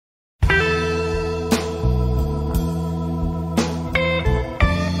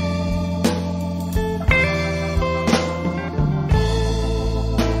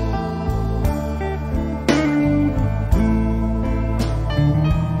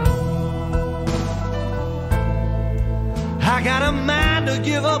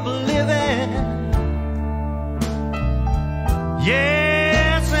give up living.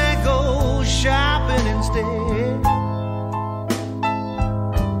 Yes, and go shopping instead.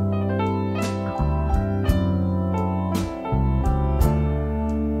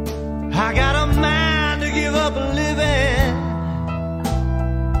 I got a mind to give up living.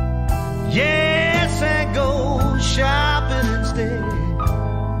 Yes, and go shopping instead.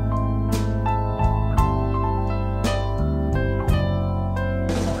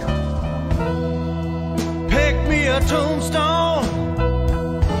 Pick me a tombstone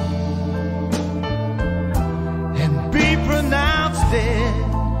and be pronounced dead.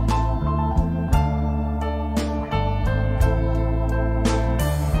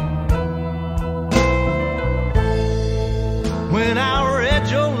 When I read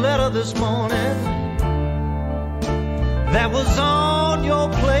your letter this morning, that was on your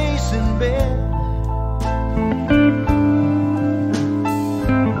place in bed.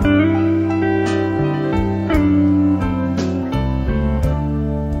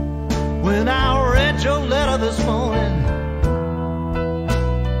 When I read your letter this morning,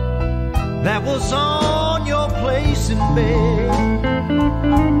 that was on your place in bed.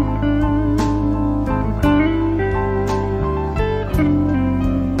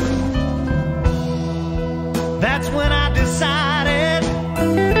 That's when I decided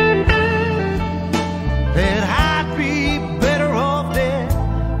that I'd be better off dead.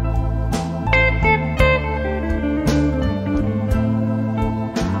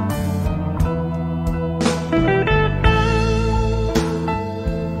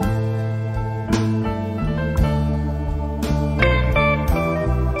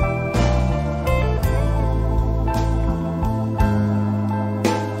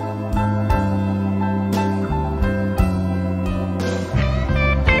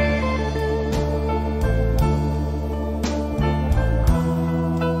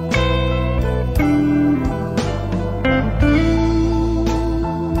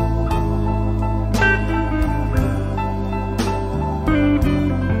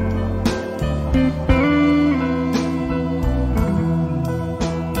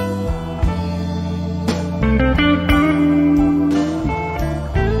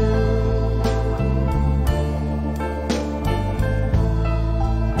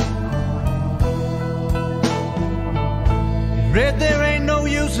 Red, there ain't no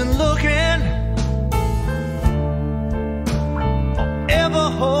use in looking or ever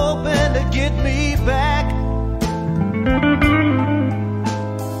hoping to get me back.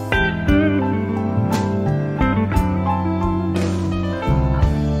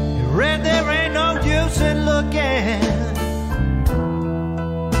 Red, there ain't no use in looking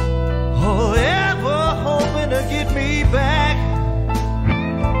or ever hoping to get me back.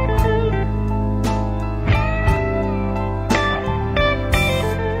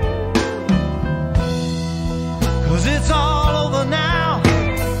 It's all over now,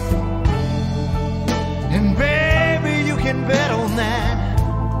 and baby, you can bet on that.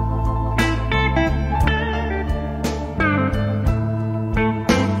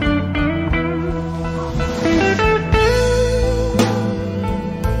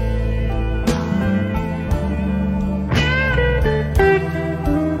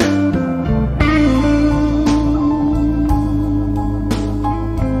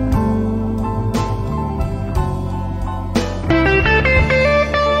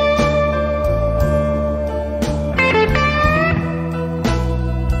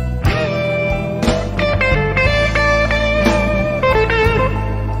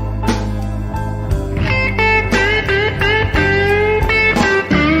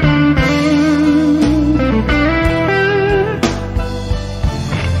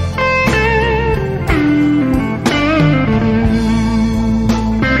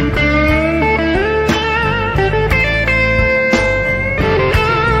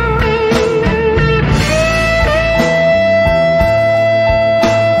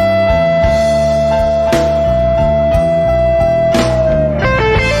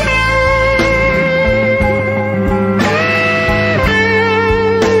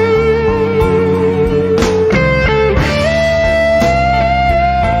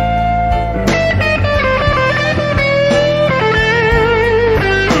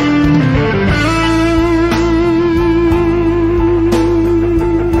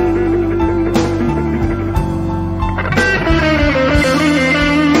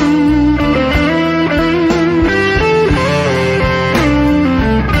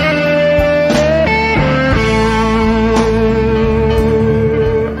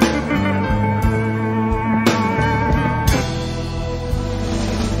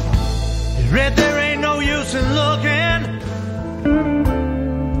 Red, there ain't no use in looking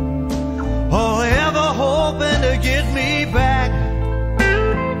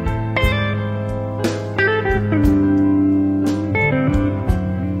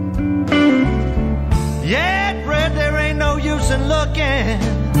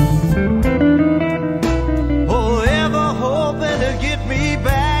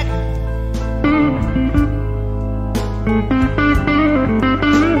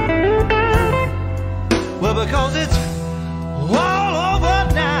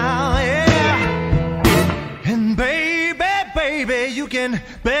you can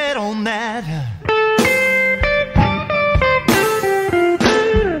bet on that.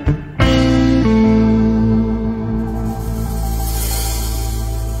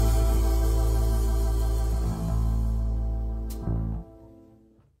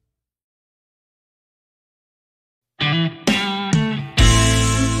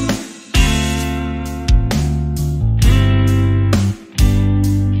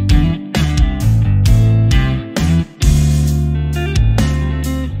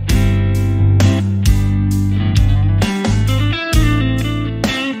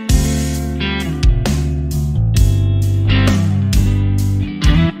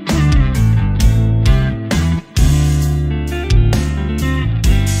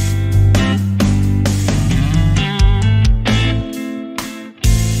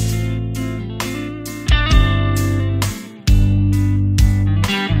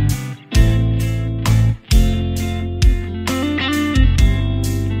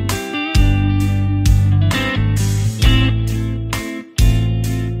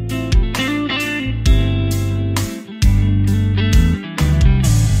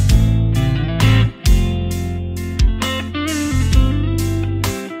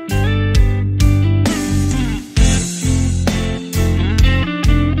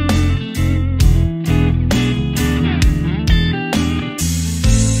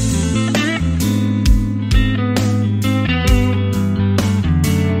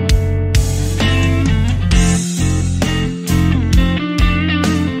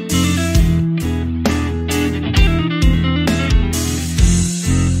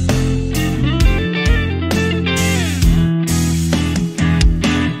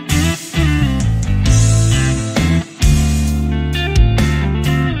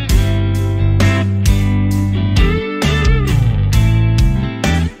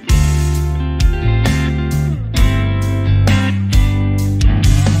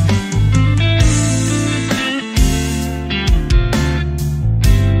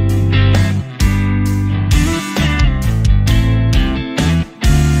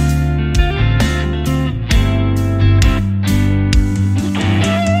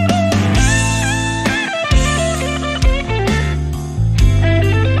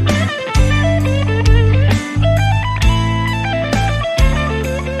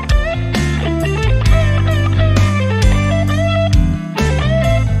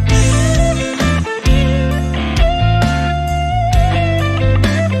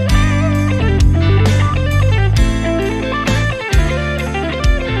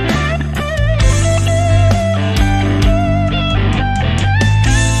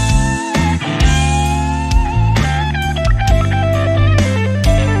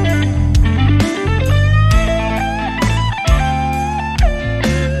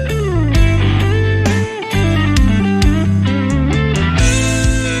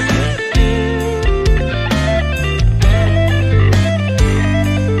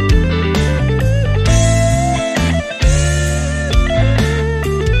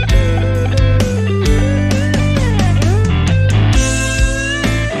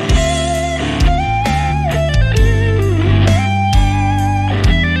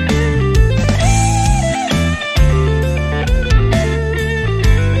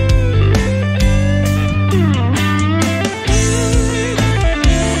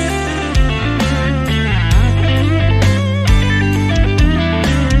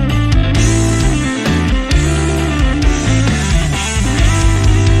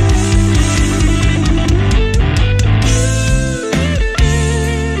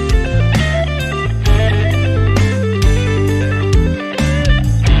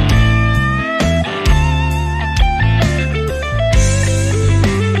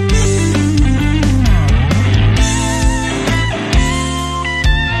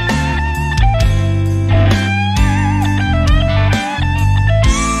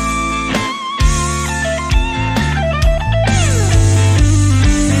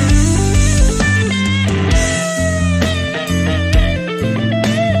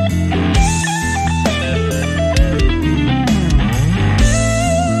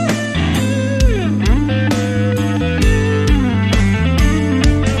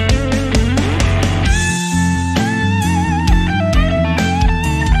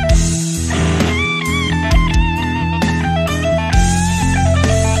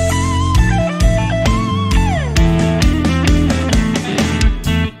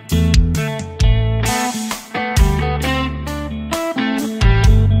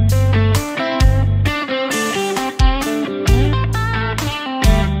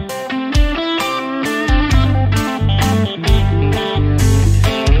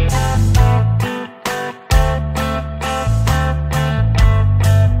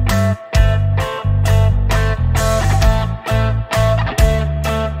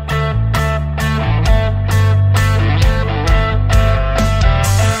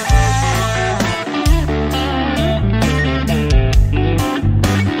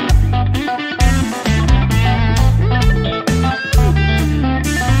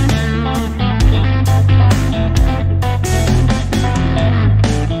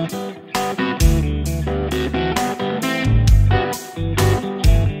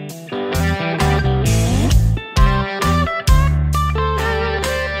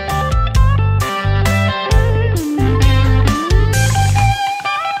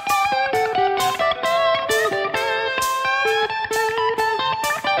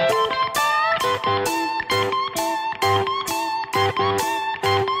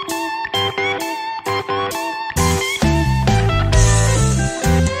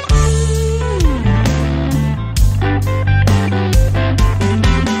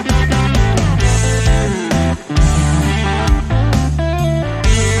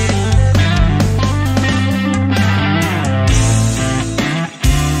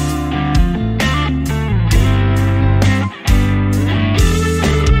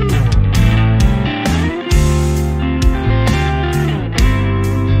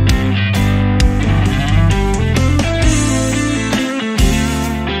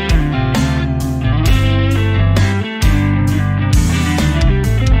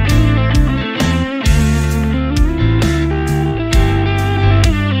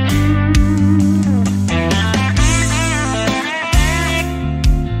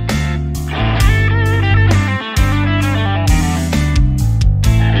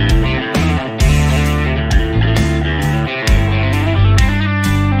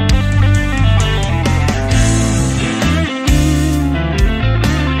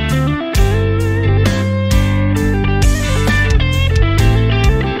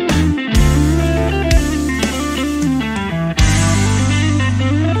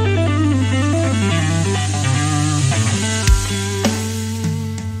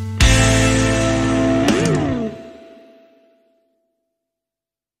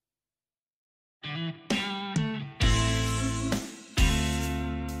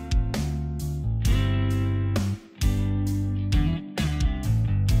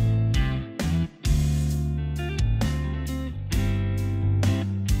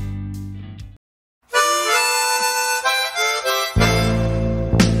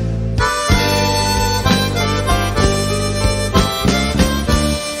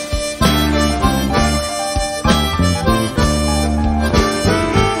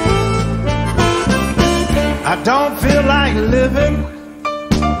 like living.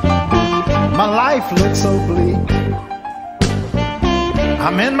 My life looks so bleak.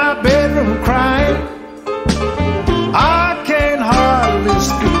 I'm in my bedroom crying. I can't hardly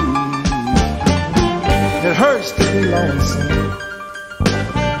speak. It hurts to be lonesome.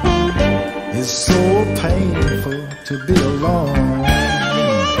 It's so painful to be alone.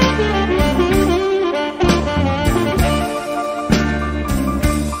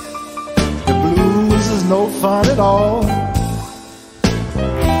 The blues is no fun at all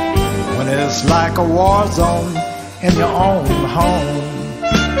when it's like a war zone in your own home.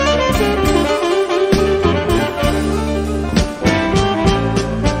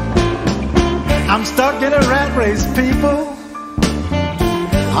 I'm stuck in a rat race, people.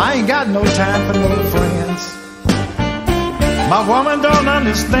 I ain't got no time for no friends. My woman don't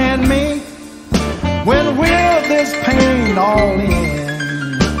understand me. When will this pain all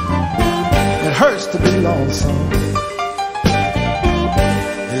end? It hurts to be lonesome.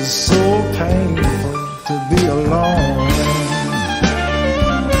 It's so painful to be alone.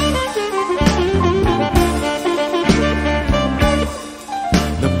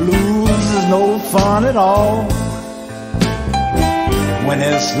 The blues is no fun at all when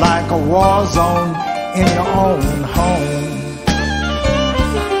it's like a war zone in your own home.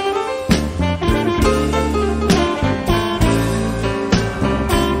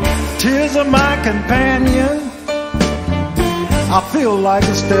 Tears are my companion. I feel like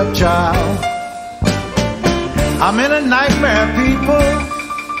a stepchild. I'm in a nightmare, people.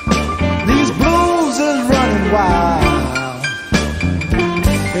 These blues is running wild.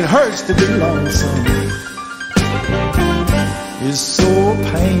 It hurts to be lonesome. It's so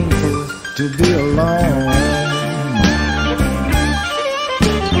painful to be alone.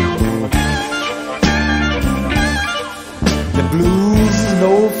 The blues is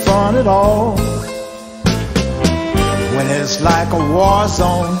no fun at all when it's like a war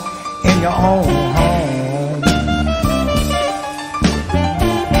zone in your own home.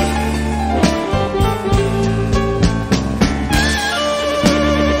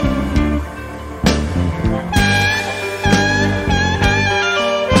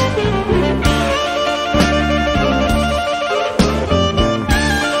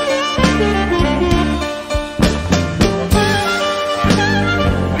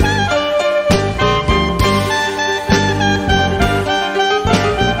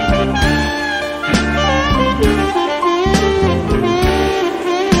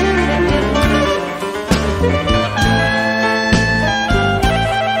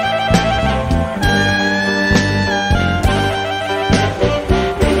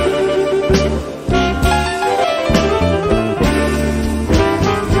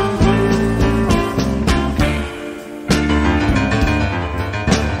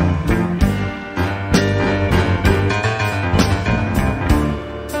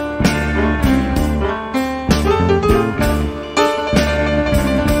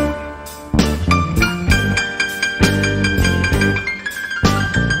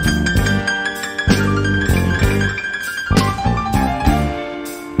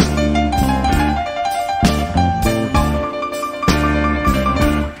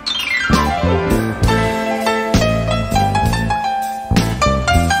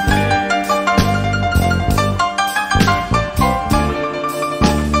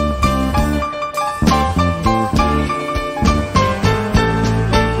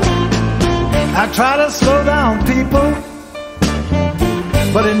 Try to slow down, people,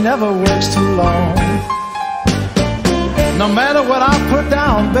 but it never works too long. No matter what I put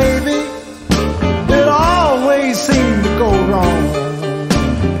down, baby, it always seems to go wrong.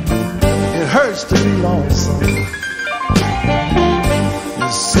 It hurts to be lonesome.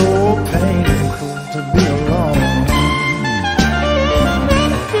 It's so painful to be alone.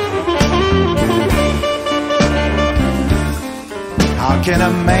 How can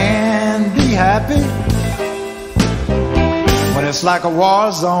a man be happy when it's like a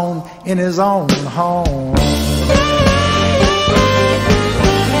war zone in his own home?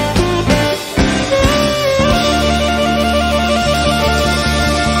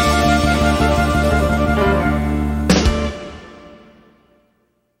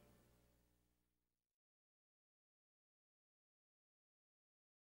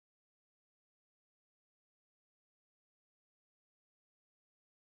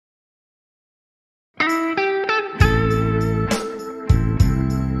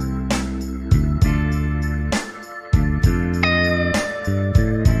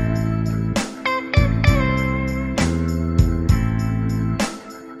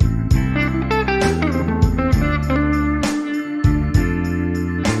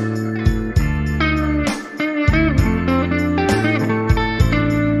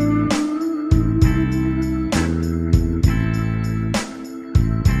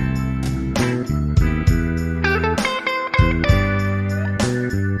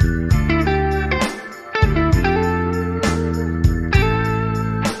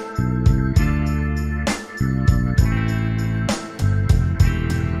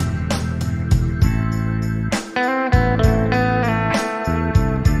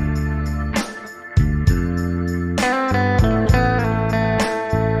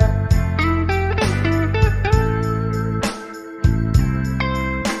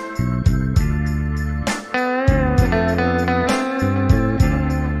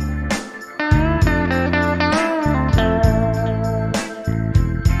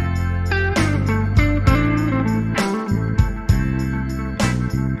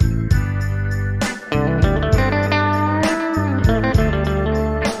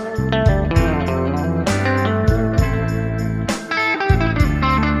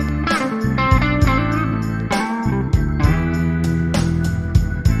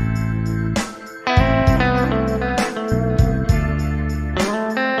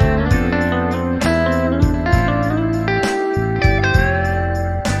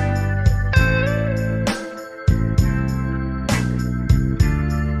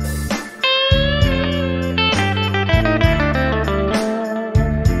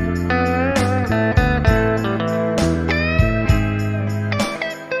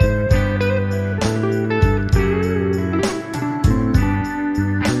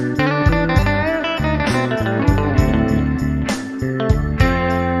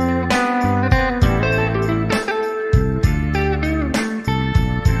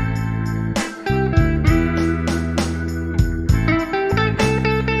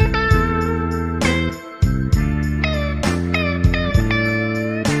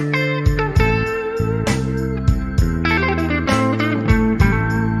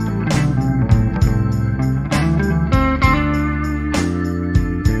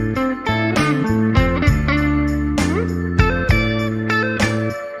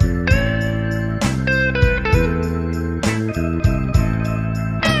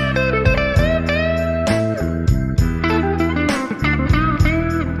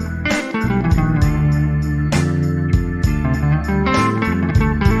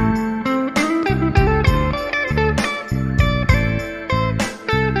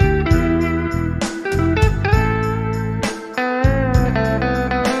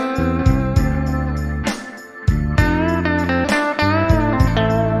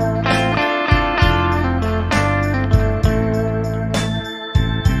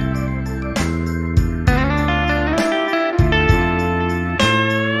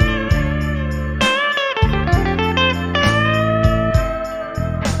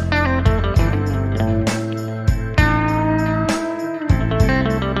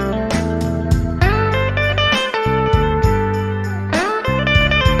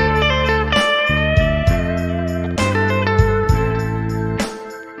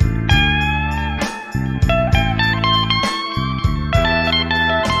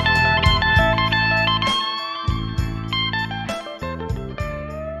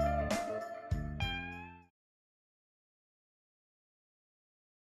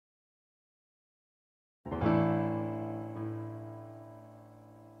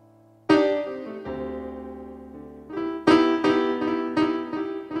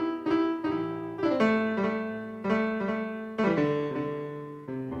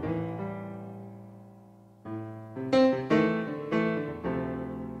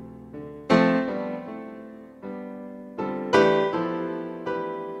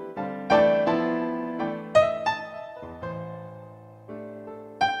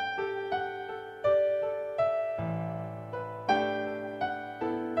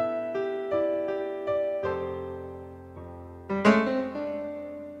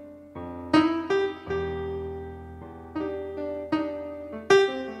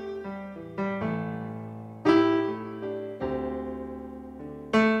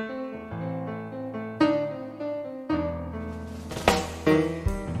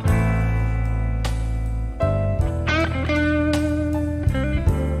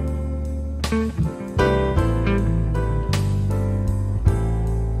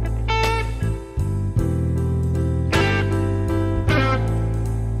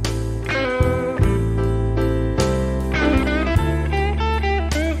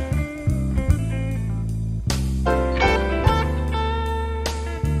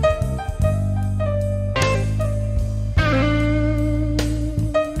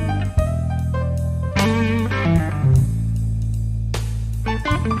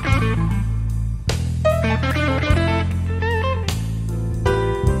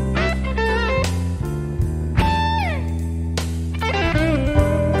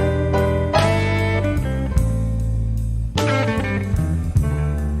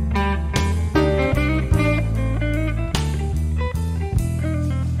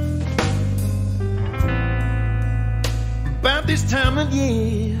 this time of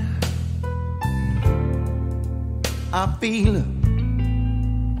year, I feel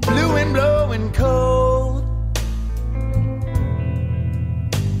blue and blowing cold.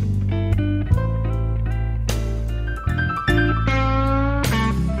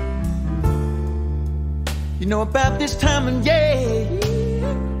 You know, about this time of year,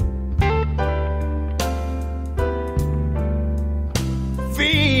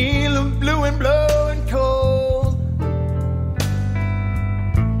 feeling blue and blowing cold.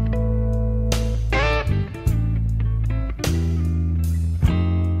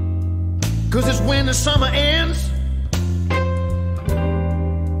 'Cause it's when the summer ends.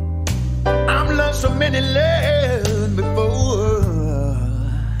 I've loved so many lands before.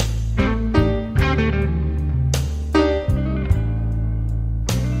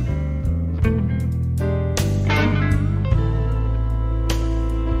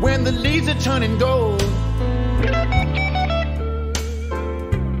 When the leaves are turning gold,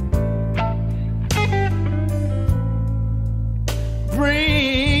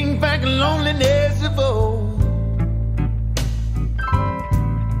 bring back loneliness of old.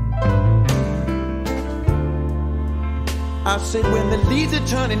 I said when the leaves are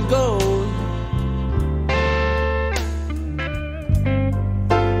turning gold,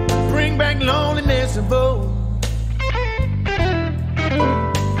 bring back loneliness of old.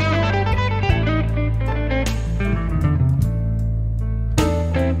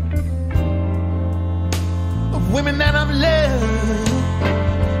 Women that I've loved,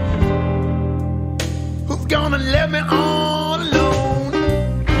 who've gonna let me all alone.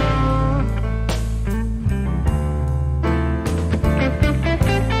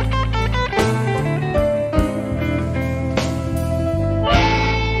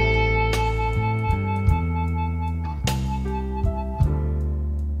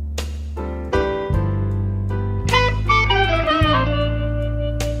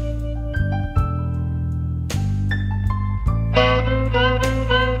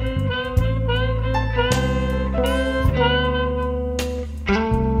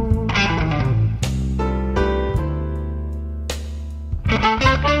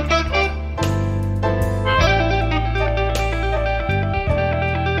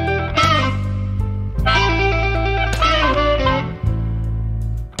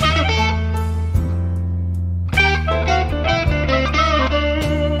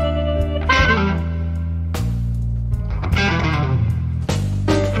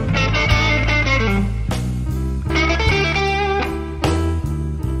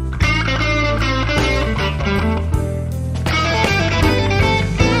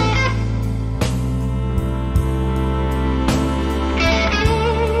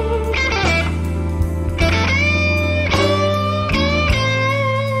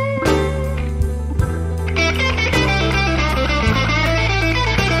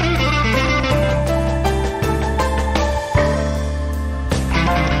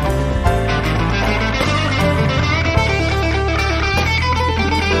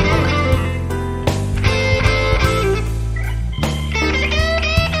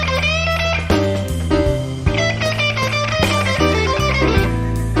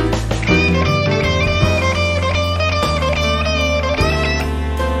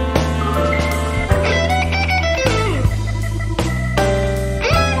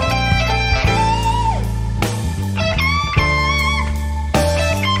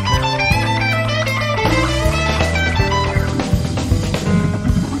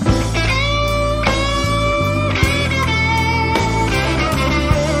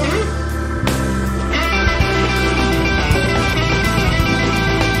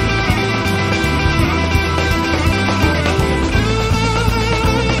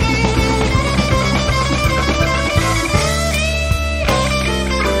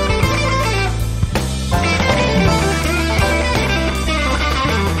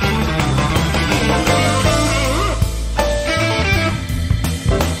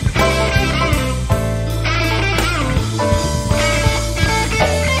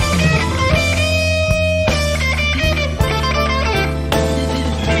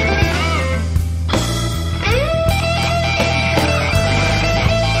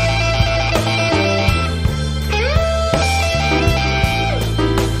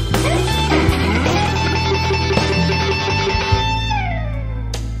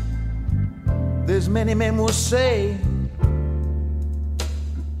 Many men will say,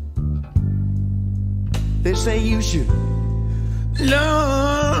 they say you should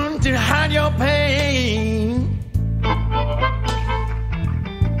learn to hide your pain.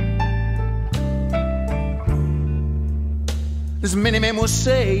 There's many men will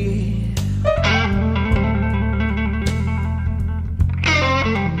say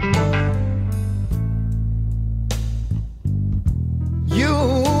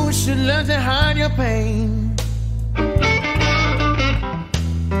learn to hide your pain.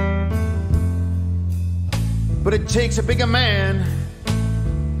 But it takes a bigger man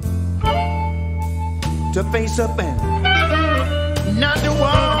to face up and not to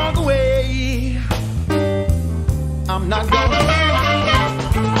walk away. I'm not gonna walk away.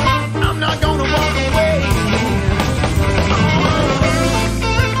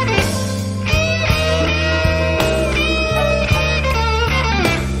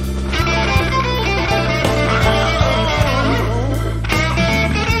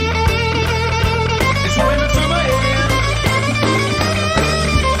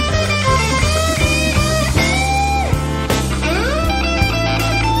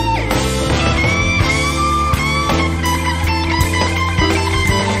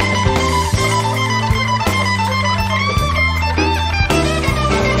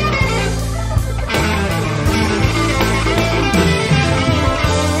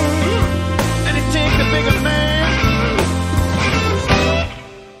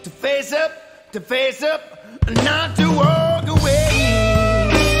 To face up, not to walk away.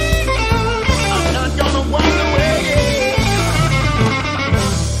 I'm not gonna walk away.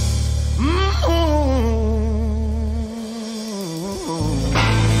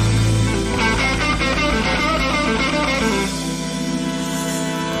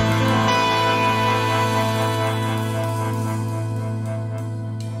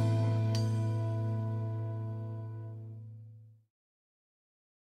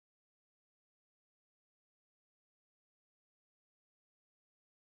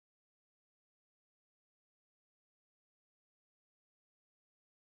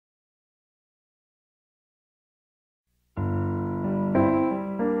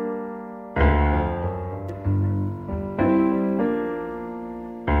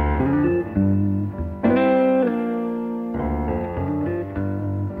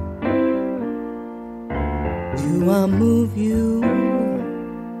 Do I move you?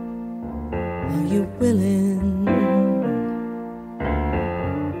 Are you willing?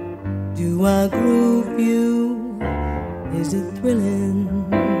 Do I groove you? Is it thrilling?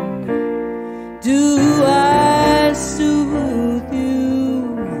 Do I soothe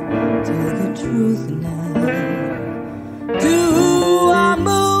you? Tell the truth now. Do I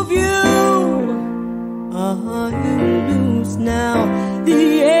move you? Are you loose now?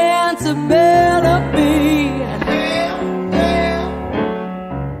 The answer better be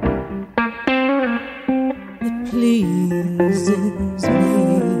pleases me.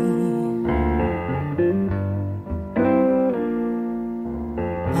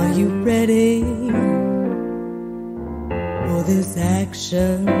 Are you ready for this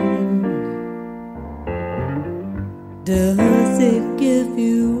action? Does it give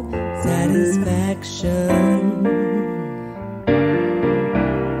you satisfaction?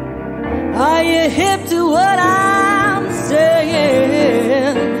 Are you hip to what I'm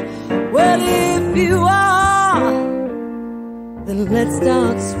saying? Well, if you are, then let's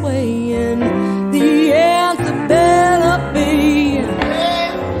start swaying. The answer better be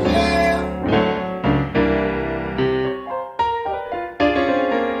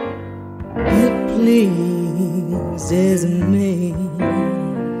it pleases me.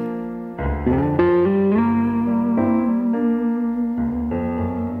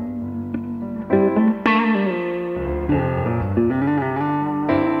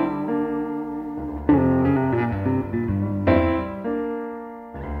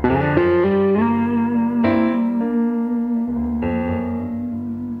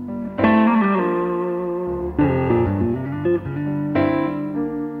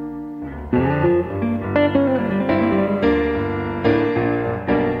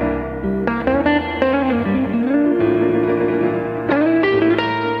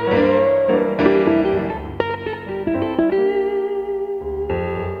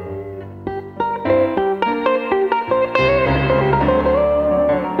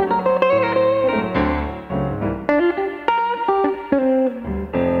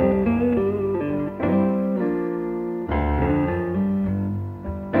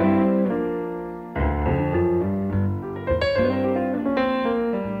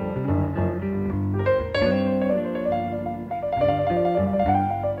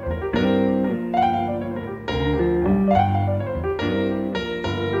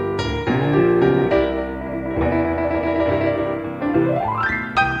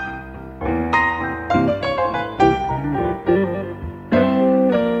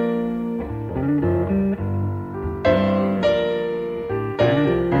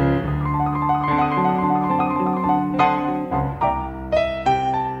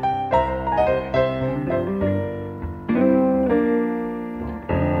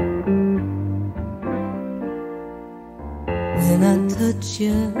 touch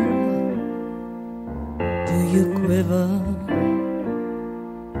you, do you quiver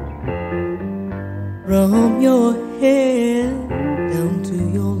from your head down to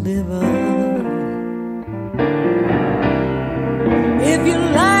your liver? If you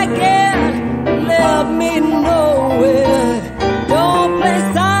like it, let me know it. Don't play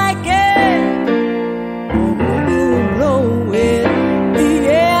psychic, or you'll blow it. The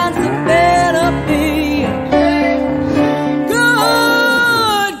answer better be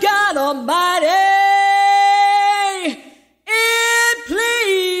good God Almighty. It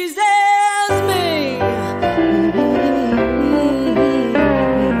pleases me.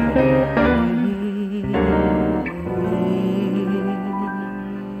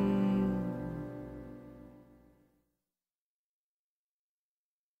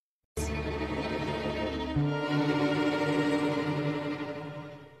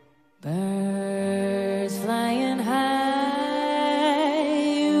 Birds flying high,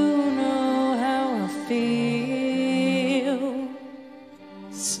 you know how I feel.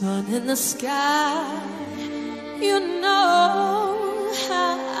 Sun in the sky, you know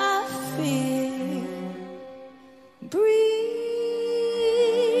how I feel. Breeze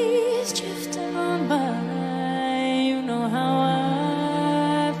drifting on by, you know how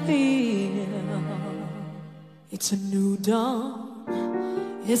I feel. It's a new dawn.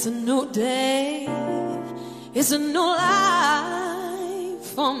 It's a new day, it's a new life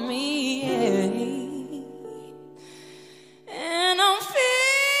for me, and I'm feeling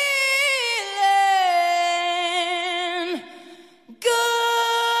good.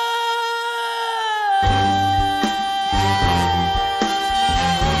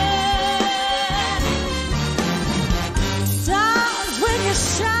 Stars when you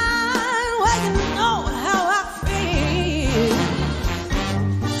shine, well you know how I feel.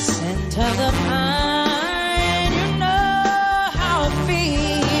 To the pine, you know how I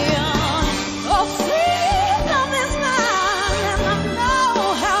feel. Oh, freedom is mine, and I know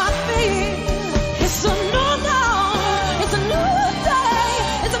how I feel. It's a new dawn, it's a new day,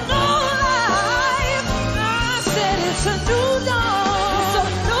 it's a new life. I said it's a new dawn, it's a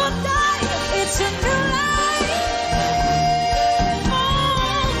new day, it's a new life for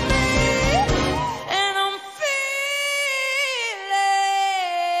me, and I'm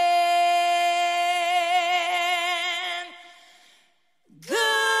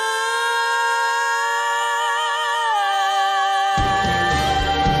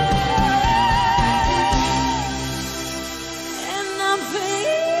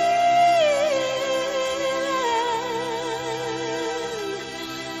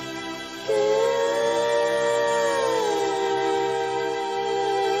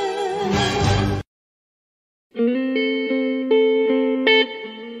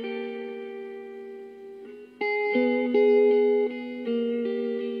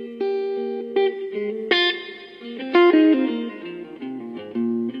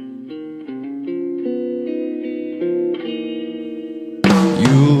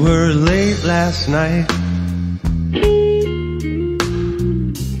last night,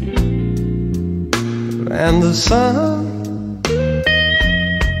 and the sun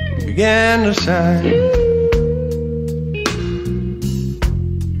began to shine.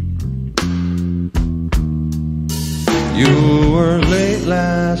 You were late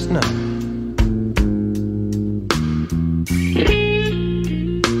last night,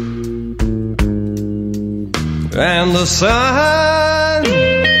 and the sun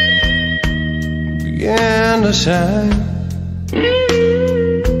began to shine.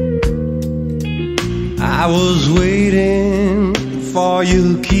 I was waiting for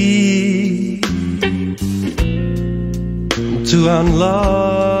your key to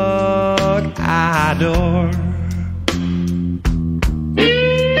unlock our door.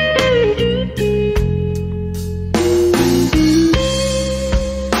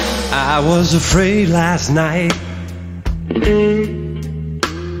 I was afraid last night,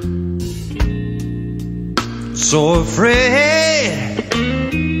 so afraid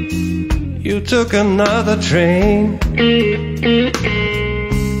you took another train.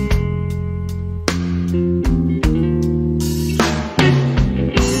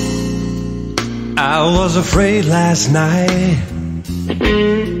 I was afraid last night,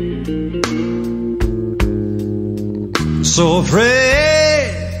 so afraid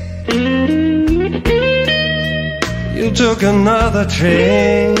you took another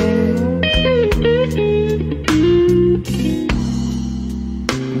train.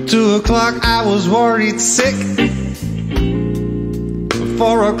 2 o'clock I was worried sick.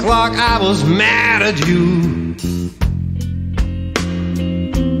 4 o'clock I was mad at you.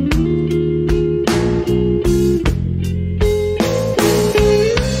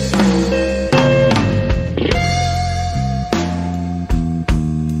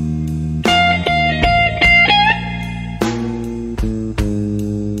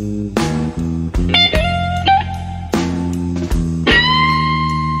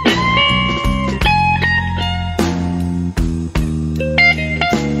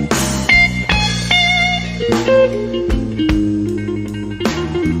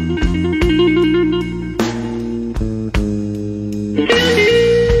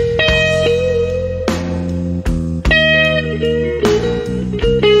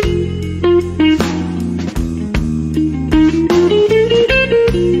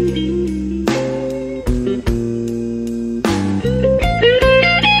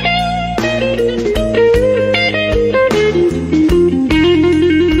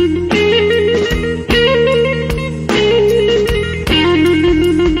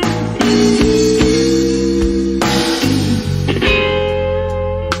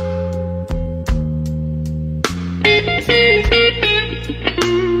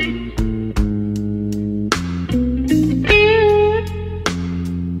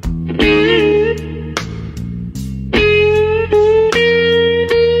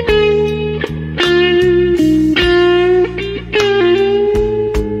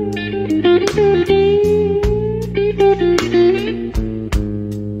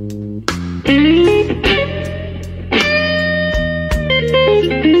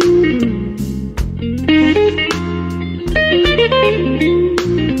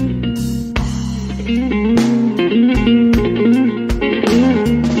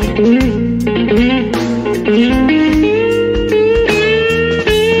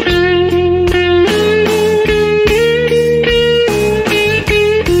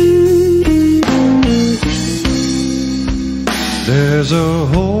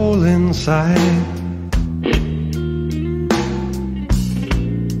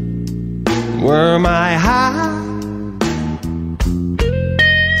 where my heart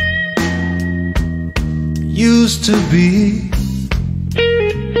used to be.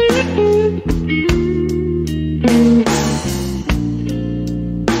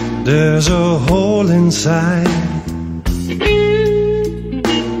 There's a hole inside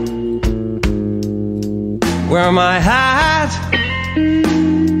where my heart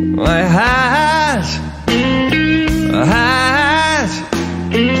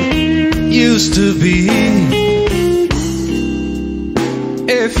used to be.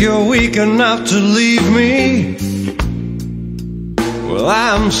 If you're weak enough to leave me, well,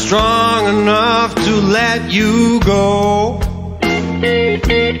 I'm strong enough to let you go.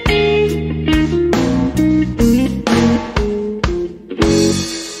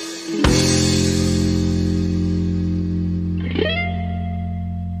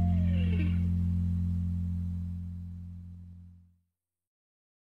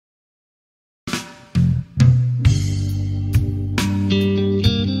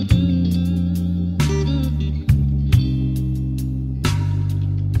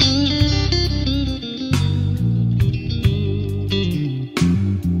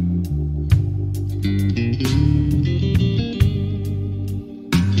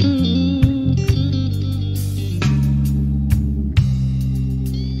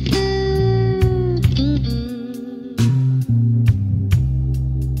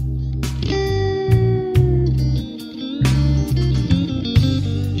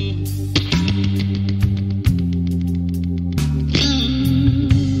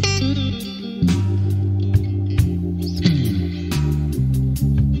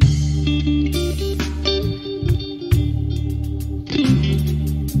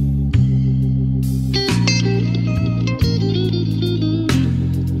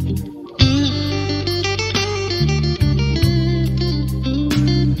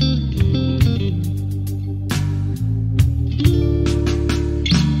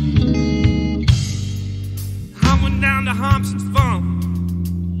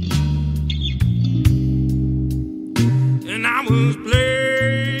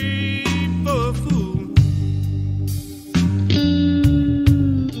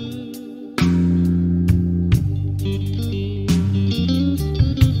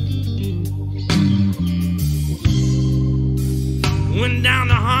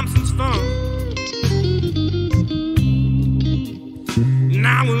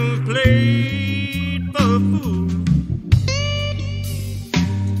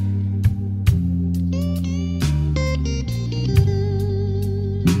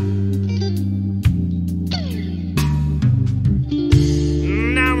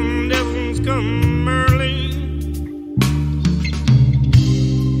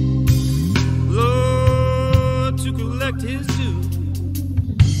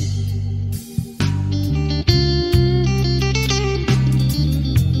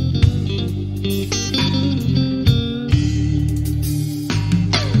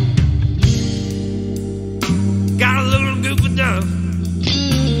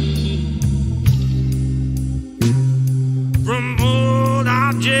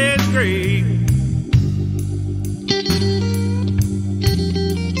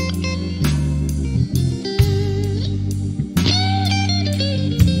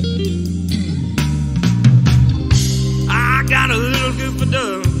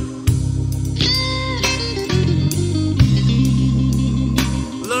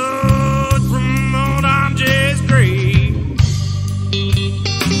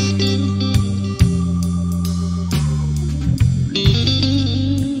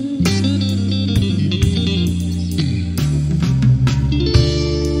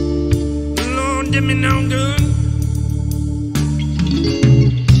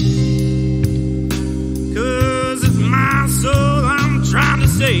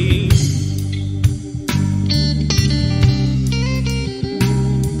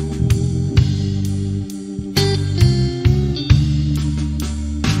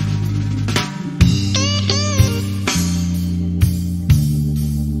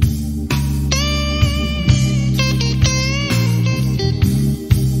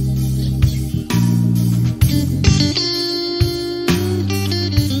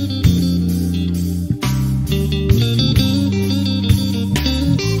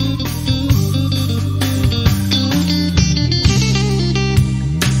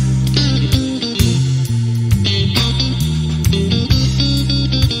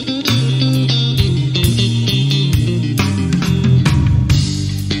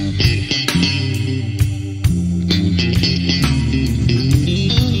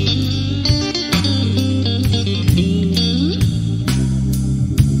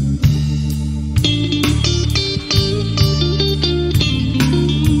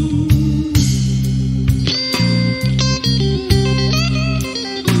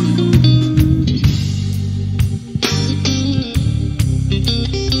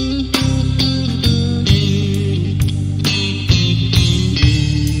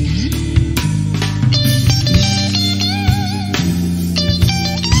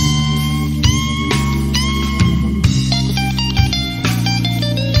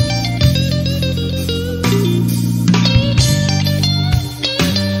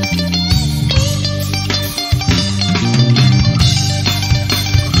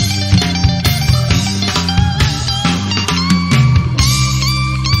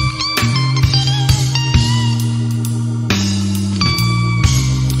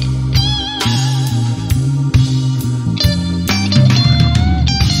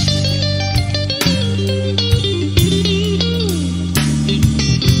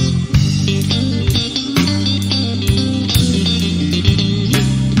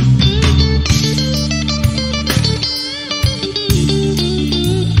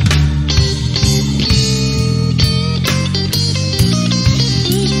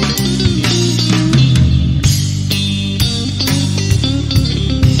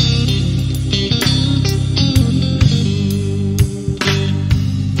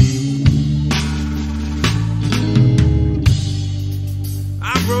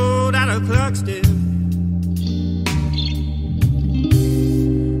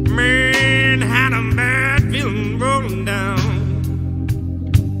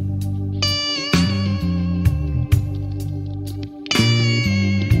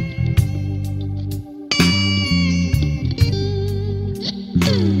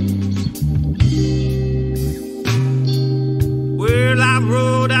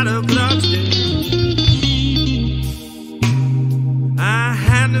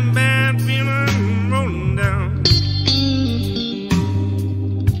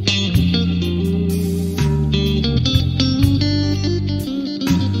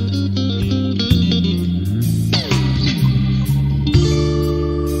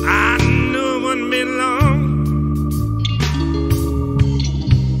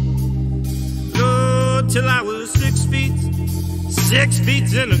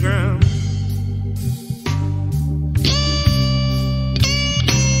 In the ground.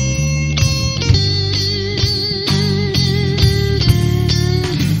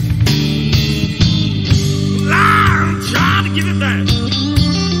 I'm trying to give it back.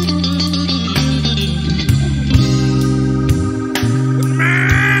 But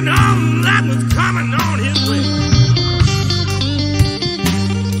man, all that was coming on his way.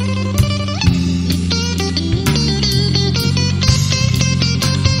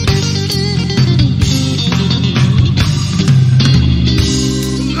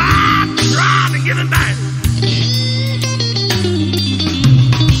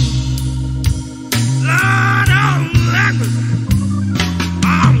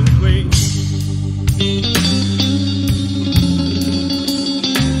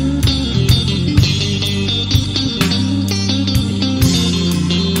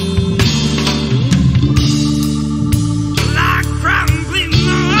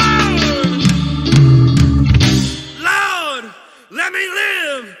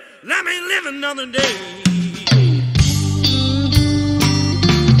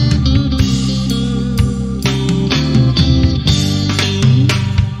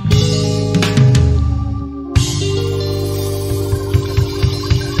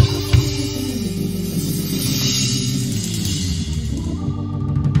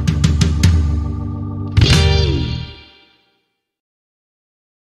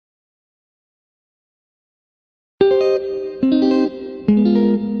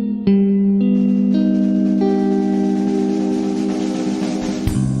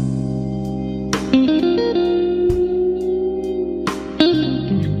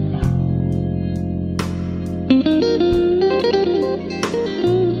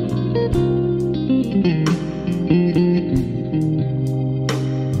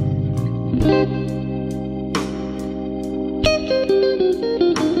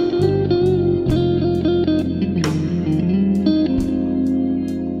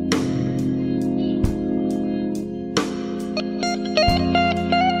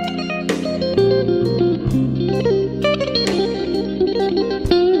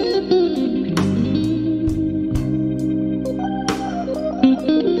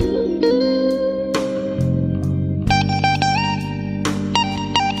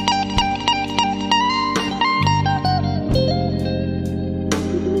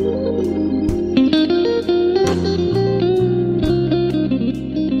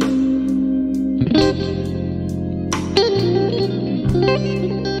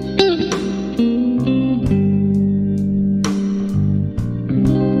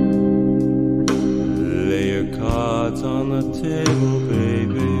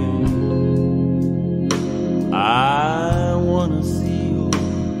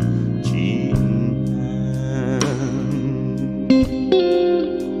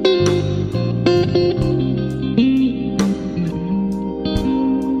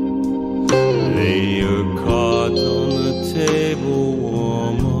 your cards on the table,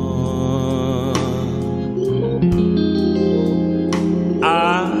 woman. I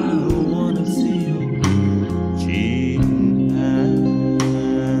wanna see your cheating hand.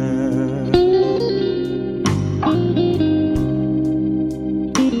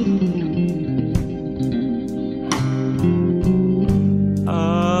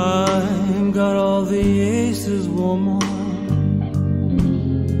 I've got all the aces, woman.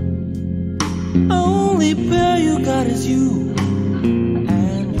 Only pair you got is you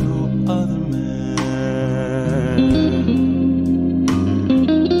and your other man.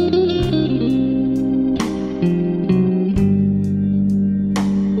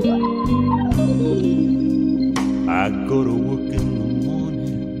 I go to work in the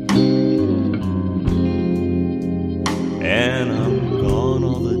morning and I'm gone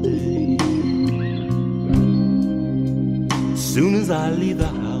all the day. As soon as I leave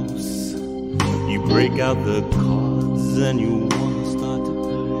the house, you break out the cards and you wanna start to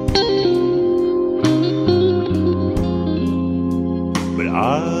play. But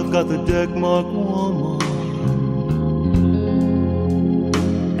I've got the deck marked woman,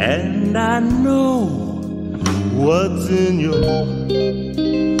 and I know what's in your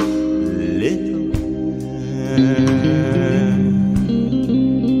little hand.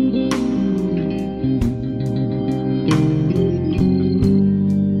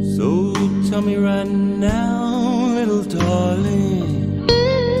 So tell me right now, little darling,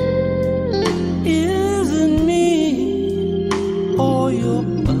 is it me or your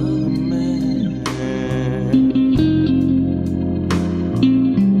other man?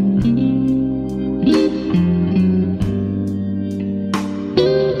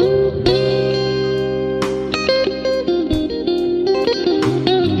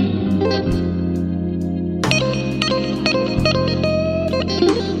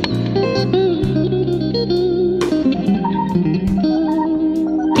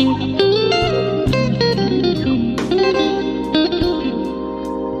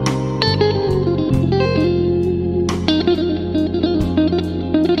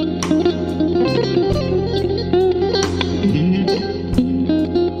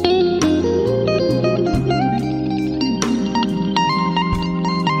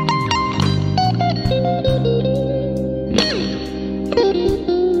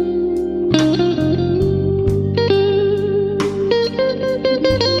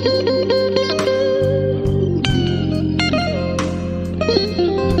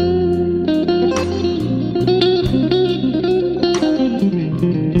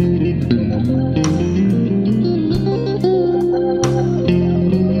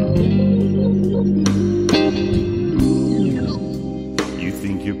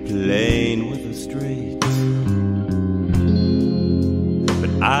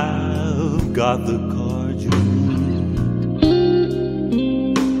 got the card you need.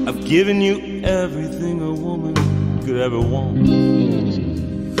 I've given you everything a woman could ever want,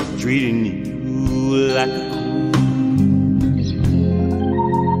 treating you like a queen.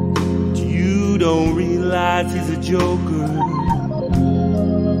 But you don't realize he's a joker,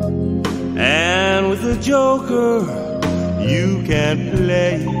 and with a joker you can't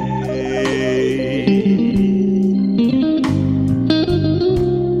play.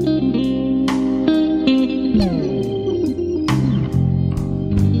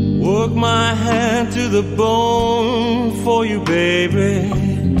 Work my hand to the bone for you, baby,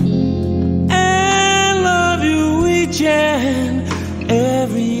 and love you each and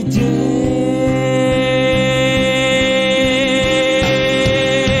every day.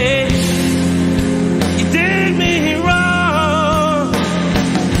 You did me wrong,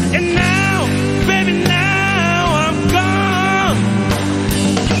 and now, baby, now I'm gone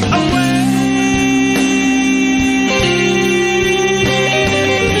away.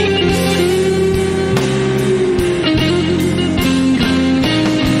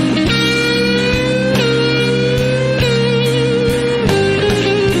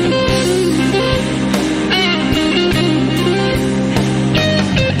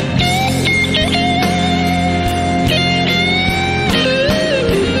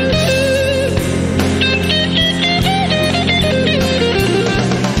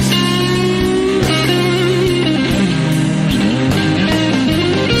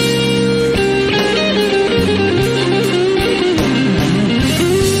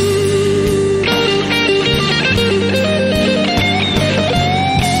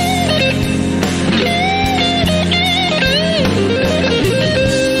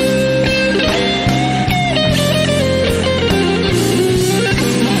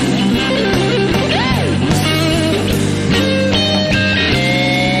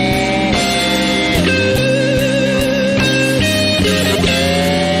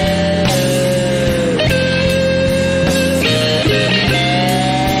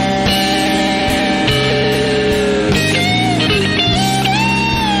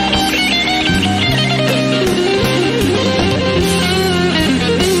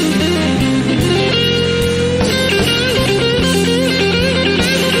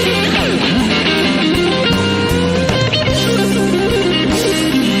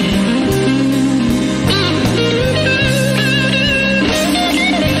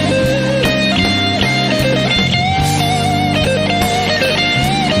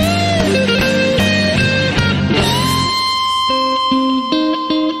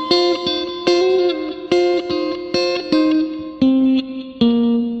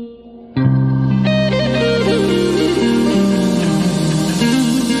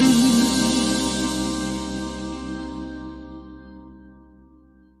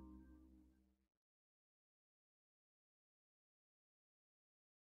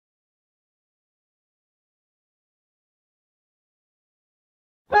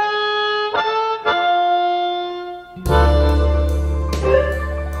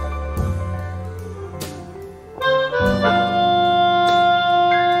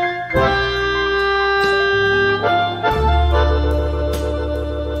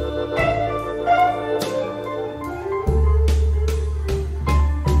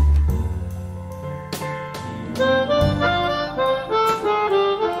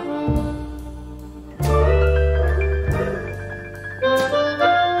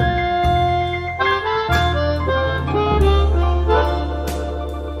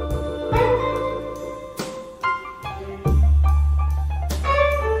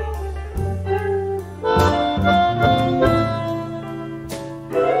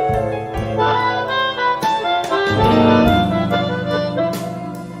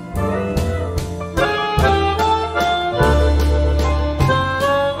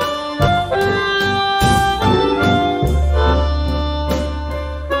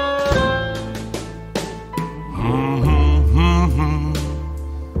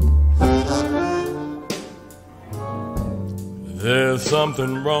 There's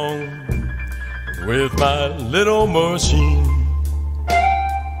something wrong with my little machine.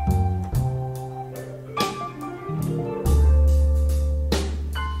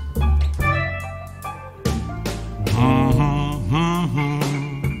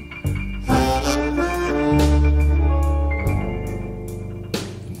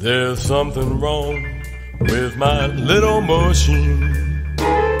 There's something wrong with my little machine.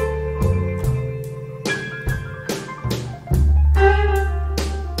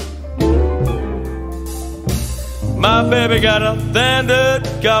 My baby got a standard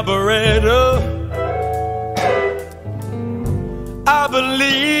carburetor. I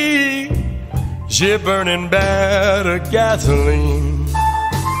believe she burning better gasoline.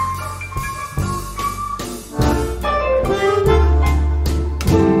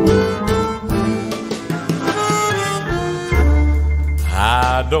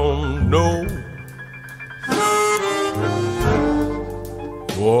 I don't know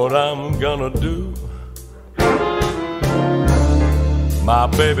what I'm gonna do. My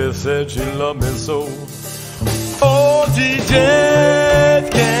baby said she loved me so. Oh, she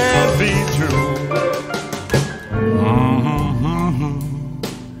just can't be true.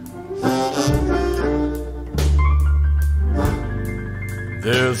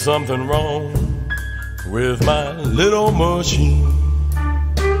 There's something wrong with my little machine.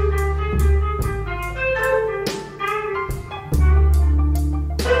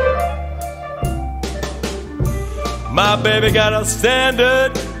 My baby got a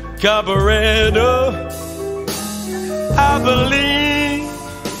standard carburetor. I believe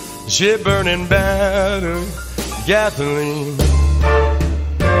she burning better gasoline.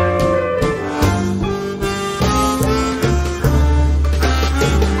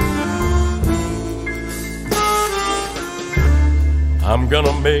 I'm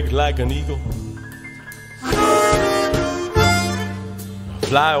gonna make like an eagle,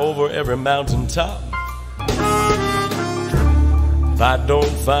 fly over every mountain top. If I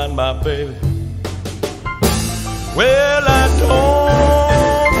don't find my baby, well, I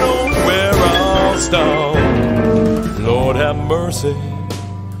don't know where I'll start. Lord have mercy.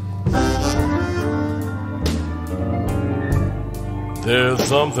 There's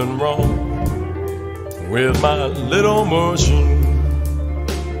something wrong with my little machine.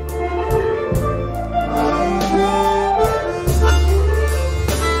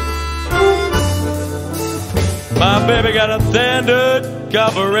 My baby got a standard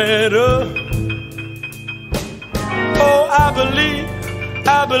carburetor. Oh,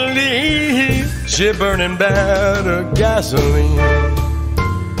 I believe she burning better gasoline.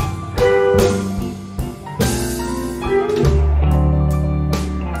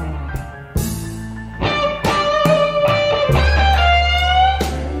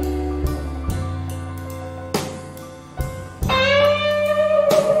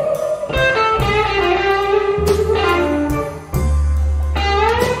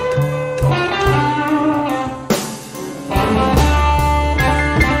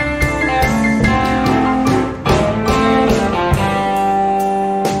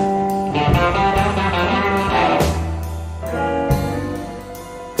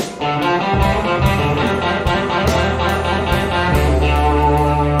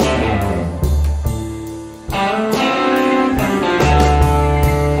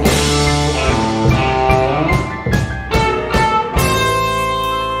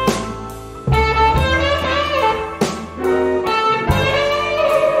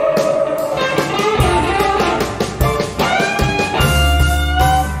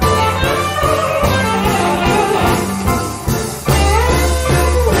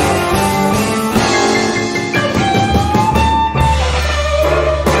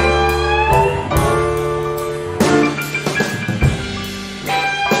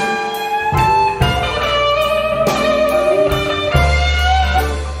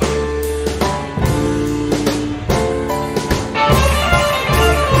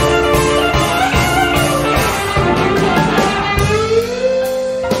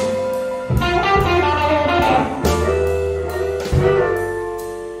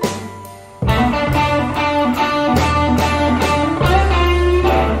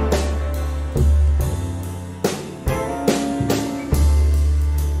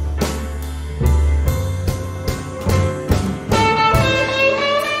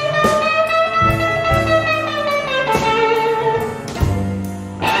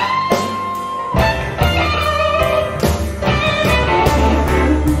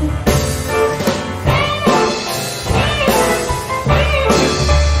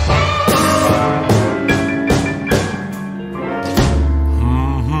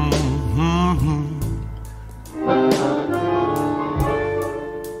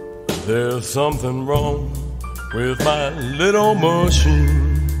 There's something wrong with my little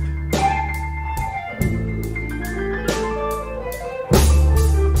machine.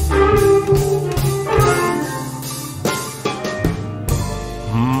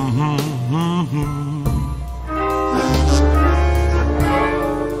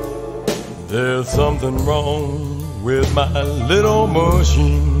 There's something wrong with my little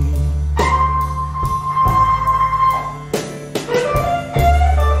machine.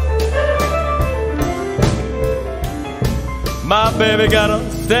 My baby got a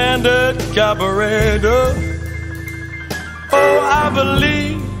standard carburetor. Oh, I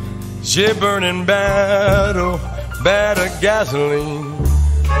believe she burning better gasoline.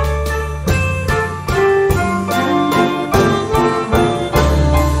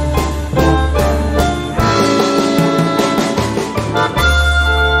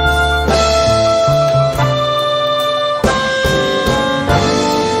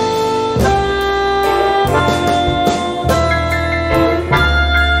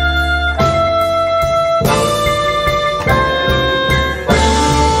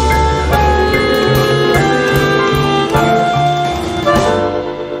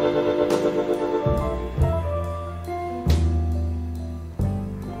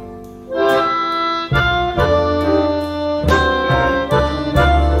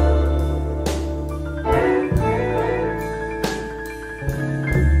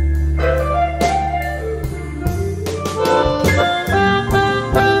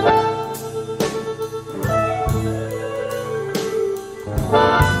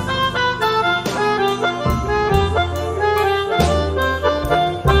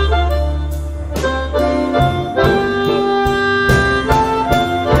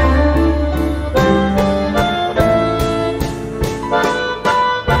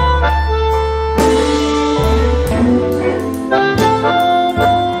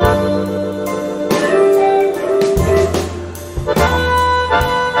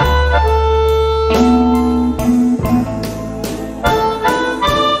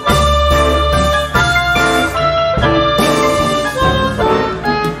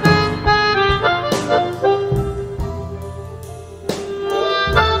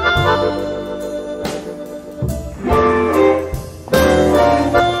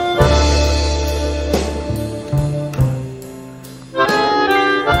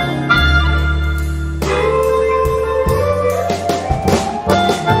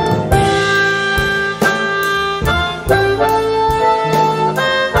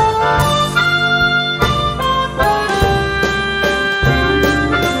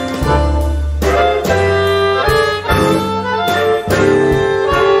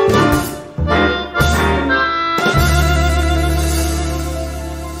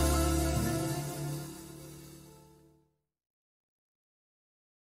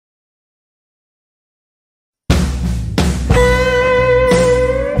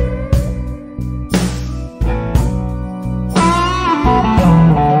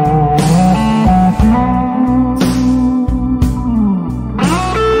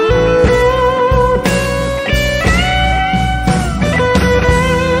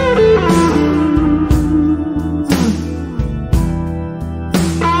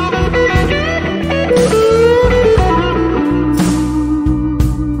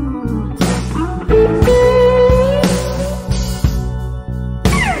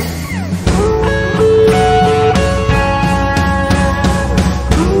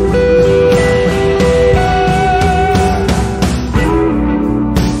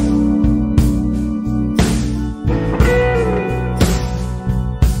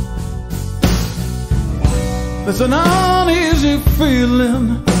 There's an uneasy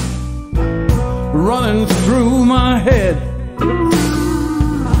feeling running through my head.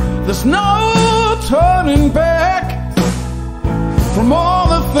 There's no turning back from all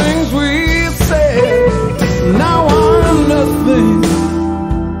the things we said. Now I'm nothing.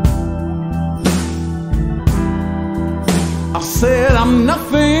 I said I'm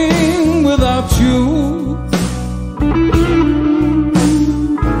nothing without you.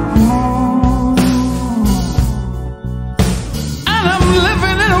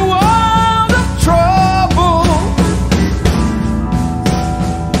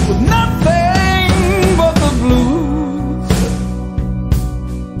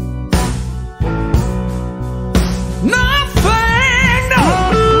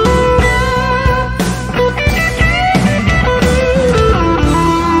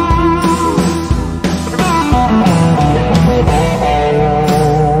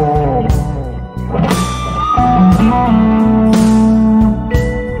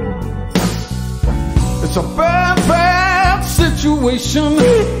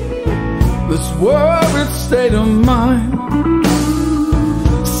 worried state of mind.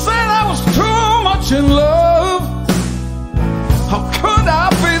 Said I was too much in love. How could I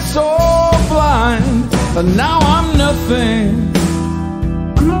be so blind? But now I'm nothing.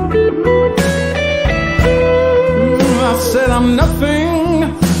 I said I'm nothing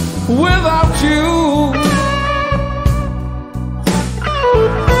without you.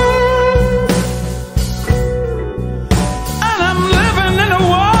 And I'm living in a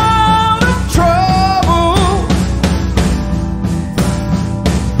world of trouble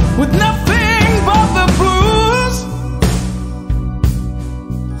with nothing but the blues.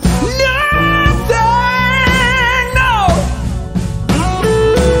 Nothing, no.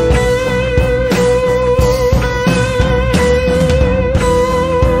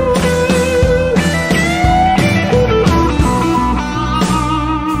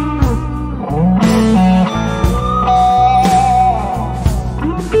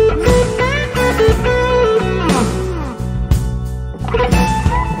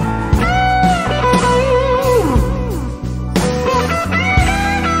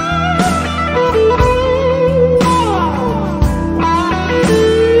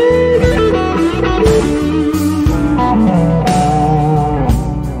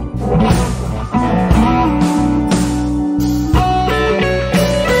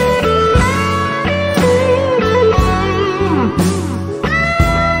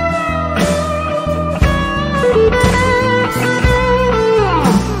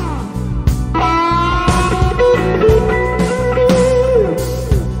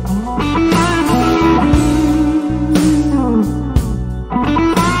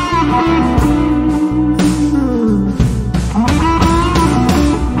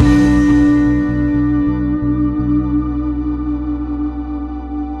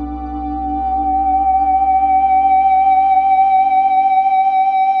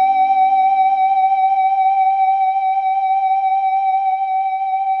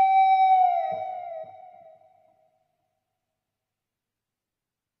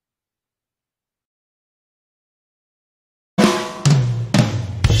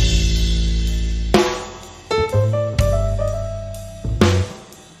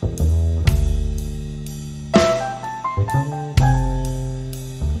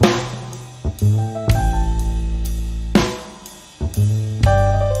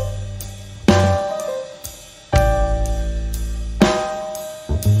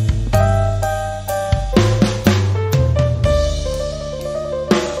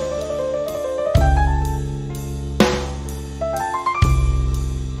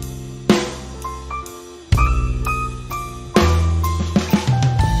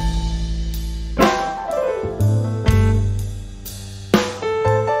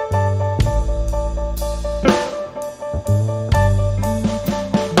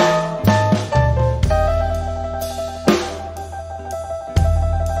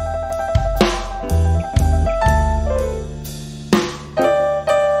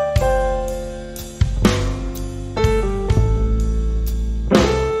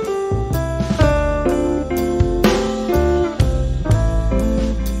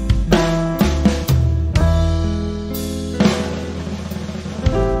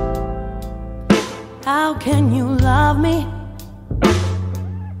 How can you love me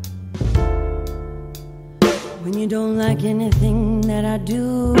when you don't like anything that I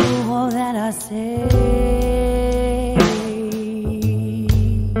do or that I say?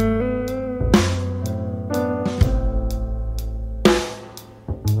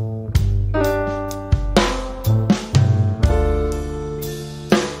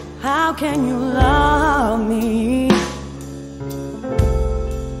 How can you love me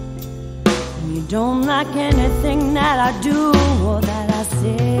when you don't like anything that I do or that I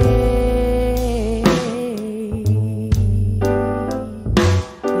say?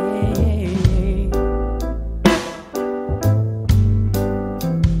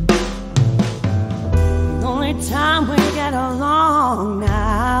 The only time we get along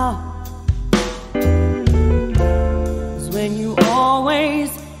now is when you always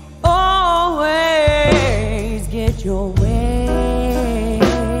get your way.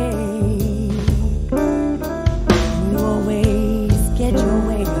 You always get your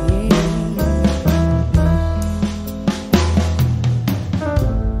way.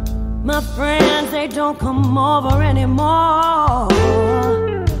 My friends, they don't come over anymore.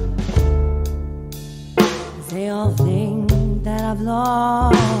 They all think that I've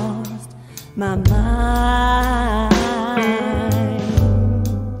lost my mind.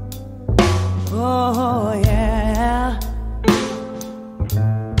 Oh yeah.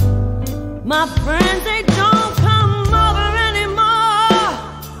 My friends, they don't come over anymore.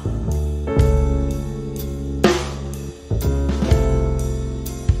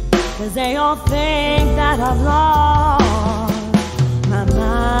 'cause they all think that I've lost my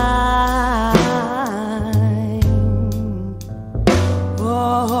mind.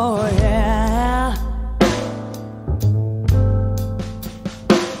 Oh yeah.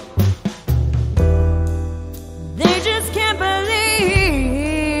 They just can't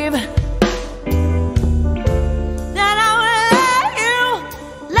believe that I will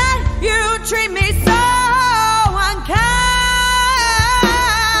let you treat me so unkind.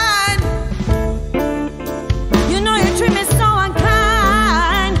 You know you treat me so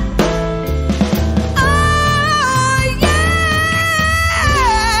unkind. Oh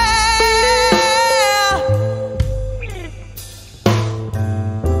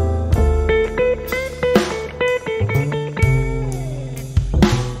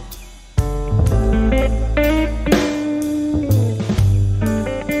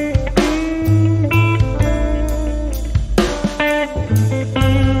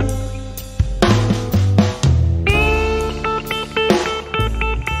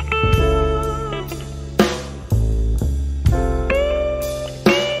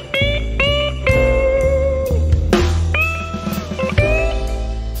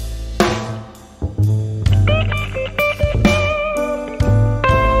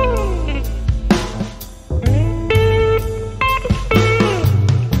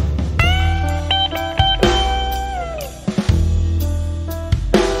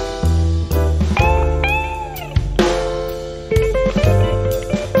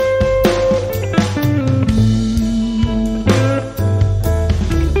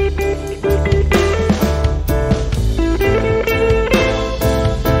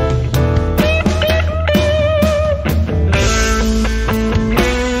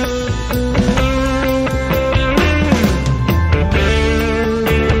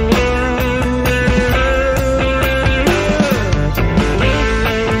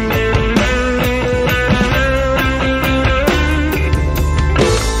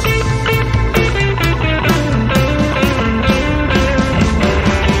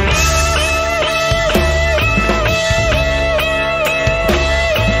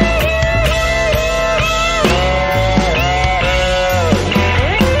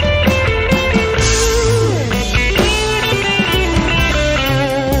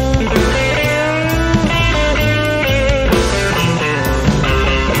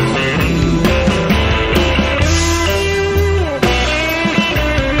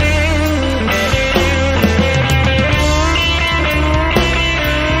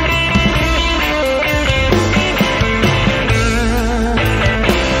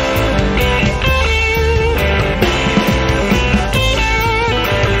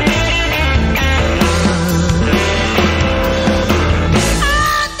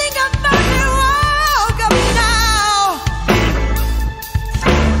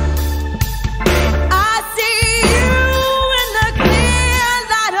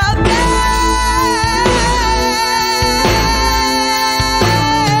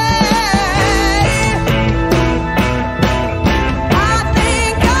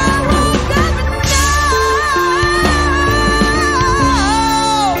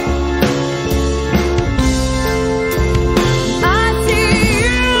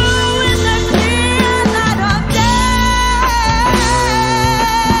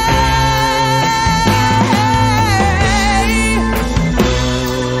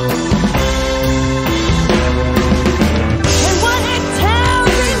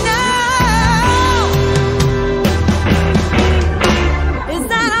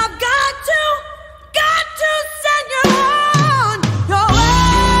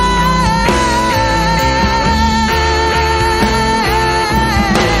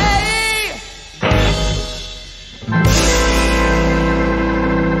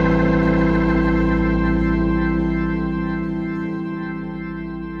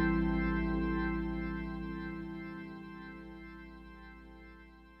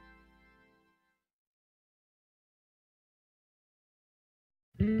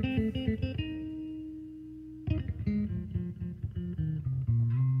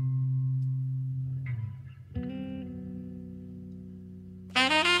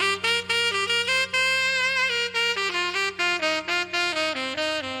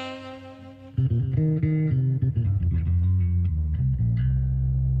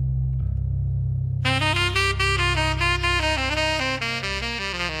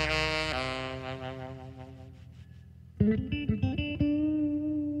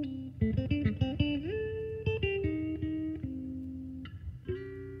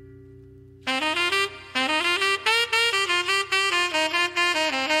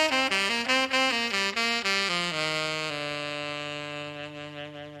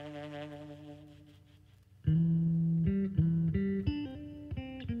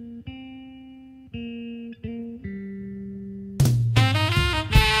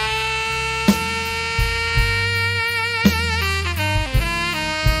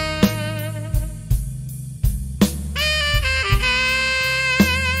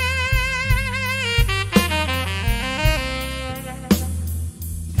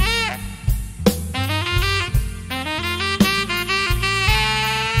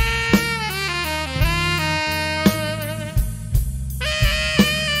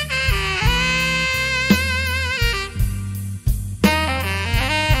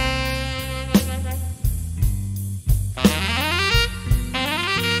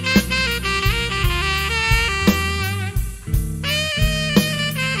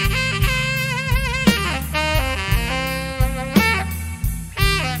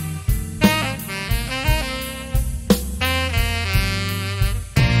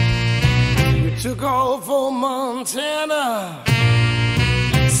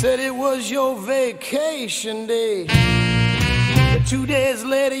said it was your vacation day. But 2 days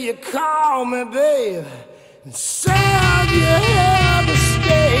later you called me, babe, and said you had to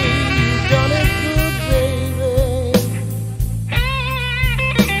stay. You done it good, baby.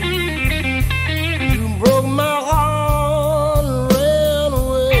 You broke my heart and ran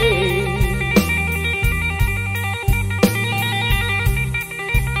away.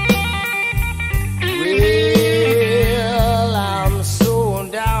 Well, I'm so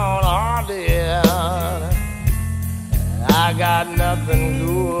downhearted, I got nothing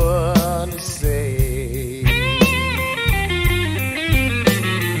good to say.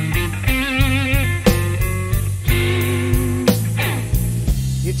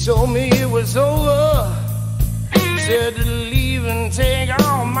 You told me it was over, said to leave and take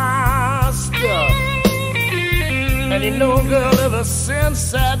all my stuff. And you know, girl, ever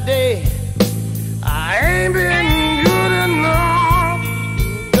since that day, I ain't been good enough.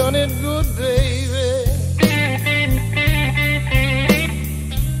 Done it good, baby.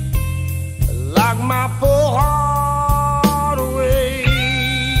 Lock my poor heart away.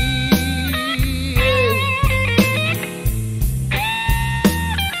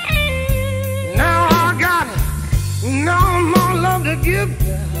 Now I got no more love to give.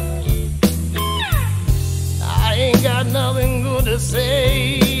 I ain't got nothing good to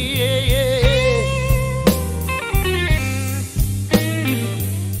say.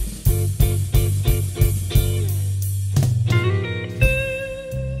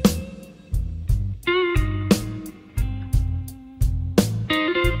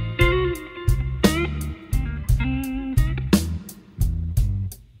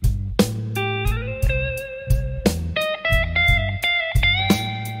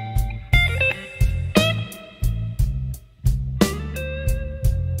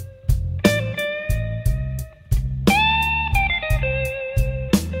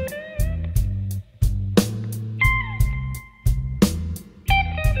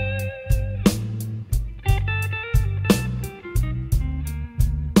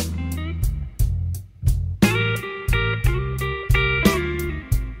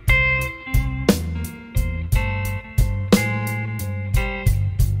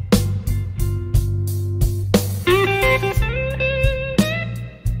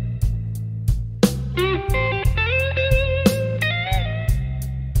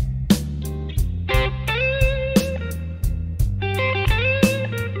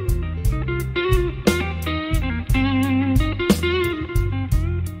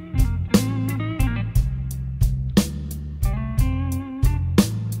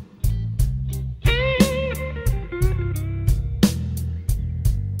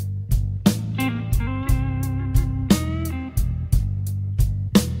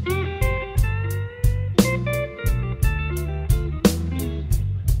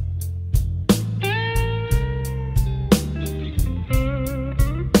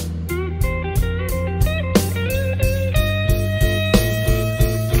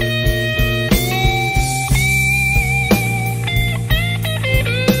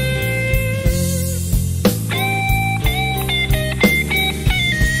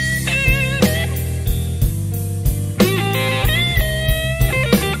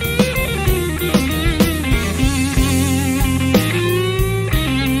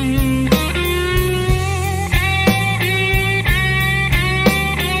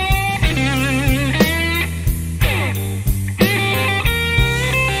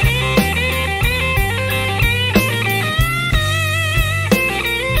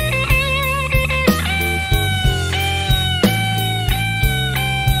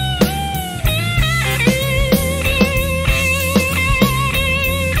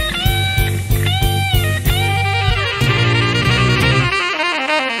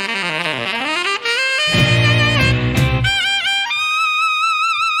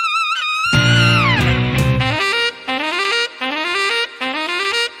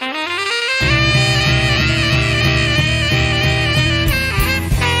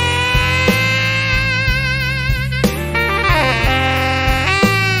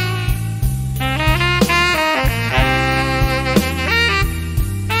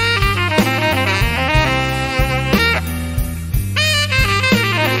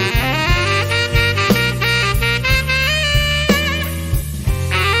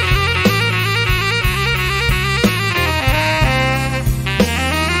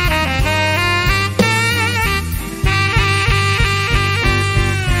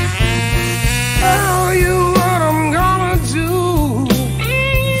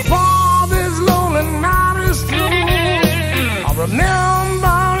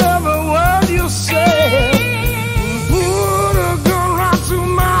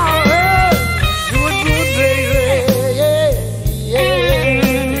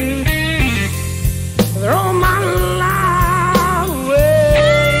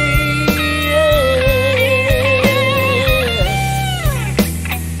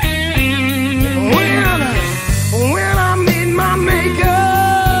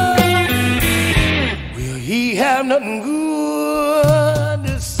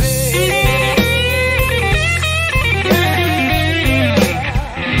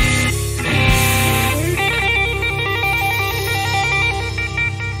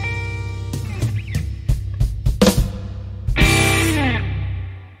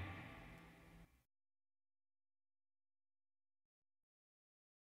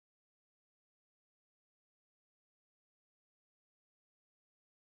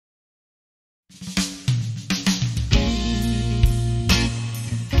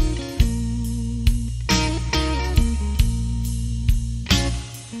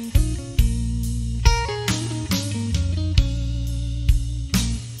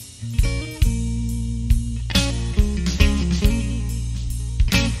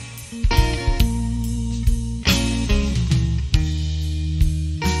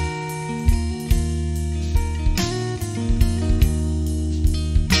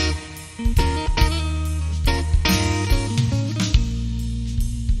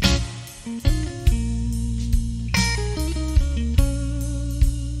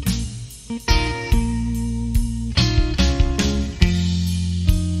 Every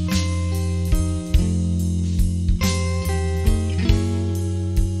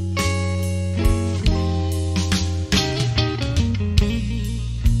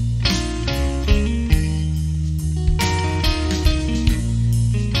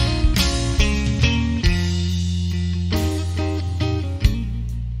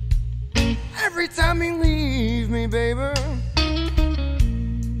time you leave me, baby.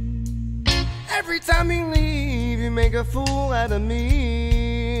 Every time you leave, you make a fool out of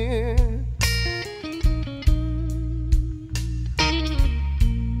me.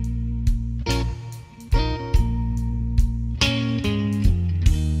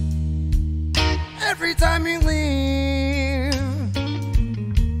 Every time you leave,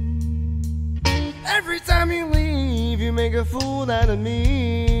 every time you leave, you make a fool out of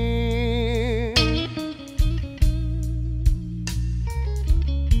me.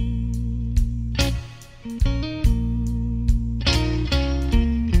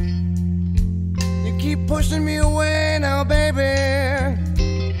 Pushing me away now, baby.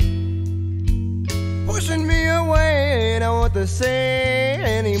 Pushing me away, don't want to say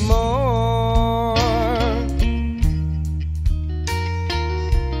anymore.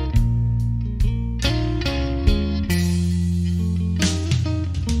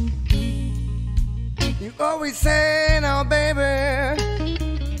 You always say now, baby.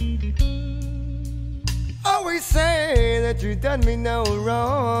 Always say that you done me no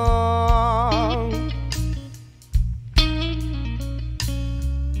wrong.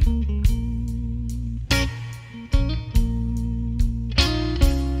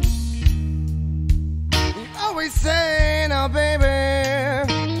 Always say now, baby.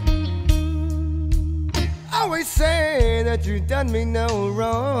 Always say that you done me no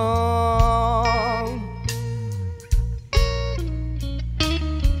wrong.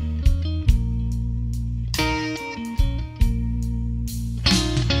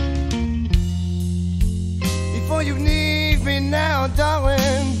 Before you leave me now,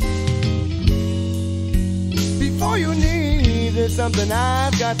 darling. Before you leave, there's something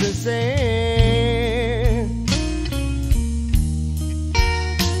I've got to say.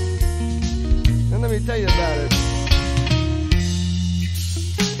 Let me tell you about it.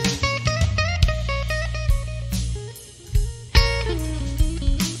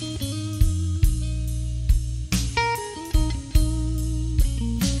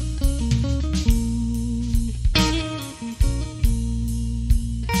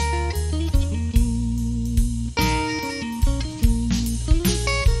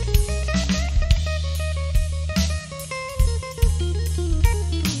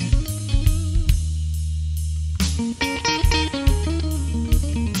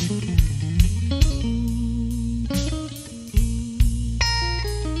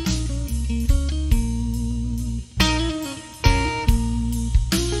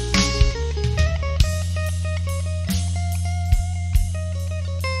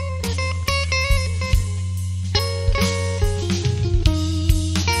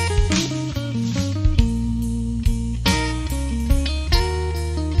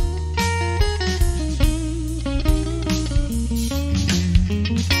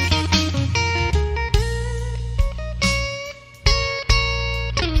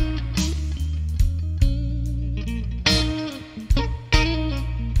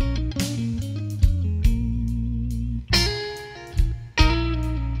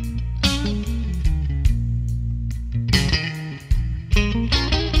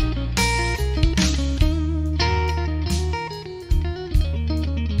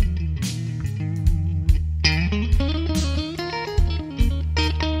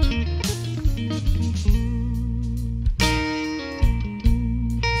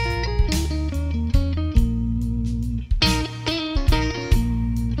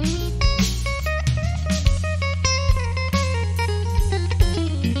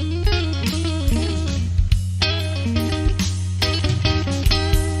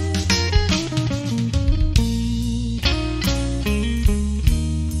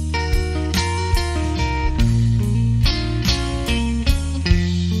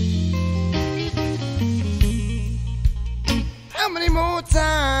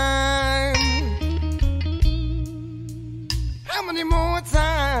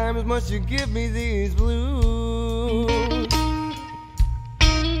 Must you give me these blues?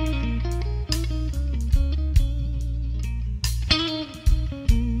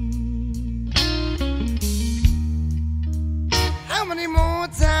 How many more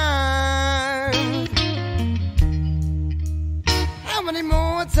times? How many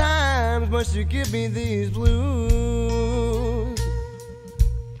more times must you give me these blues?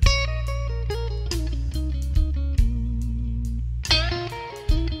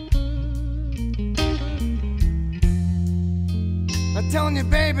 on you,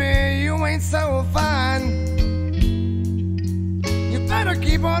 baby, you ain't so fine. You better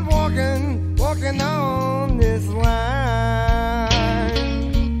keep on walking, walking on this line.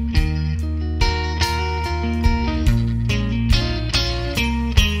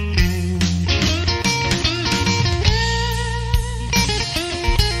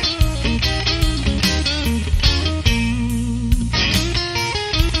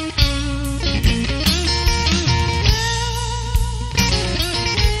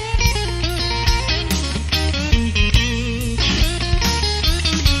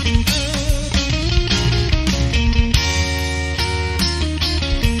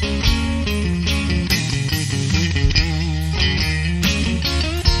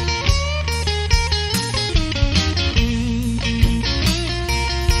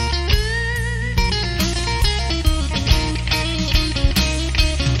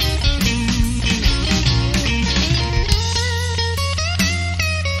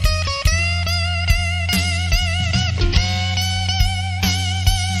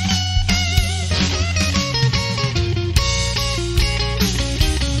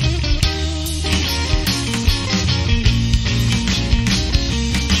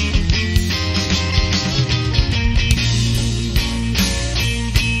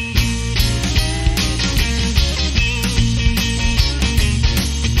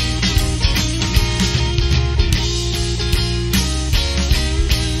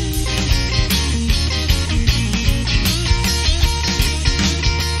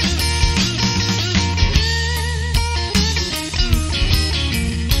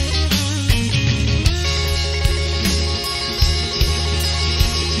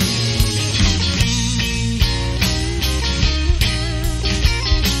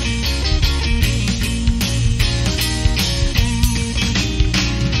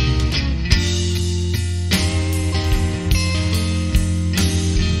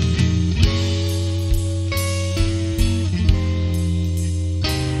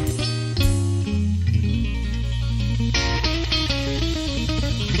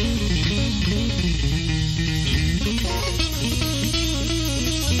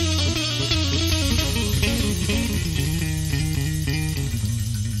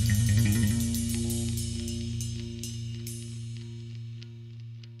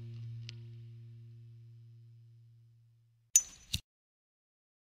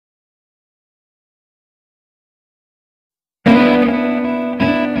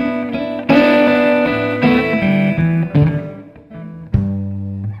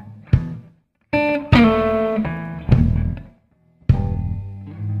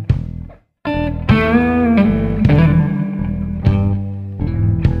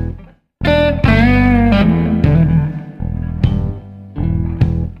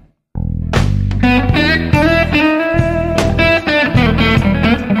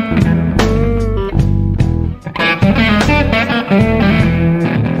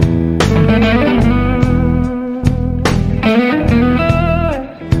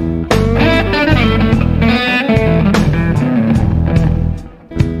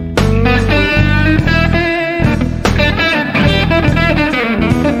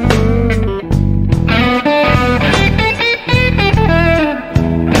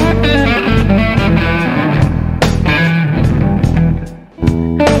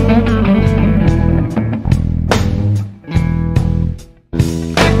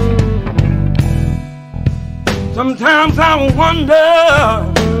 Sometimes I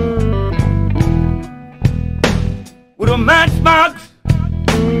wonder, with a matchbox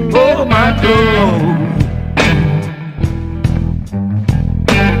over my clothes,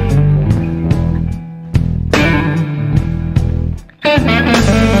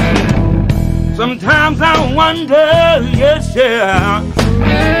 sometimes I wonder, yes, yeah,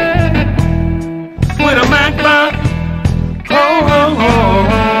 with a matchbox over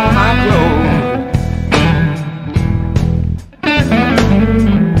my clothes.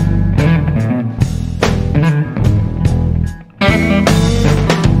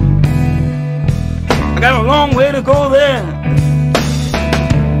 Got a long way to go there,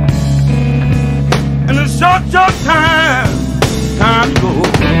 and a short time to go.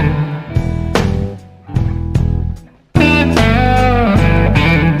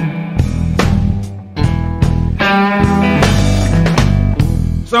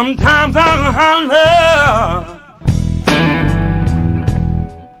 Sometimes I holler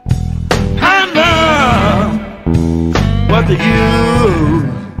what to use.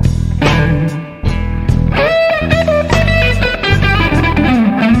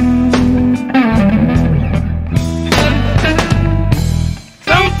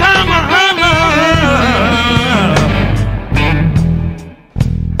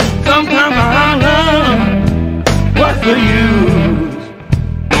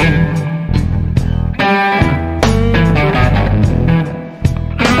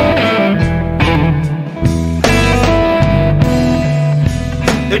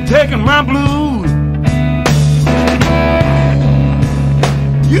 taking my blues.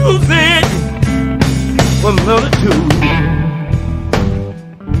 Use it for another two.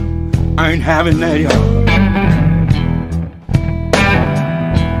 I ain't having that, y'all.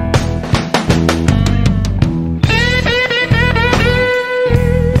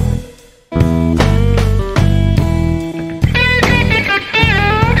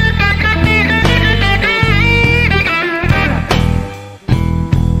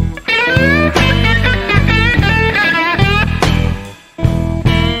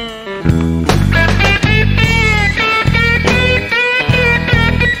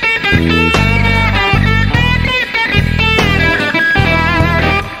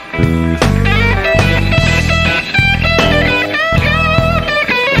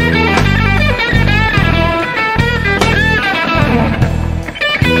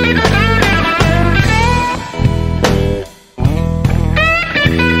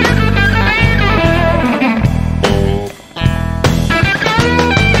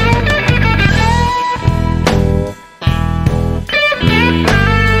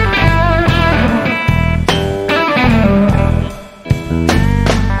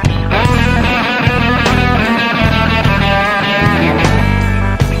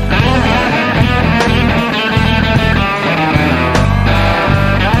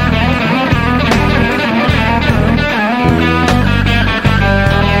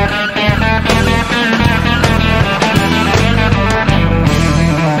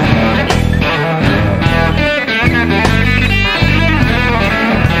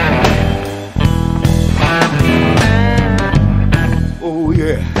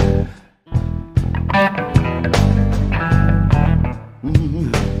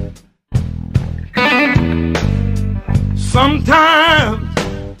 Sometimes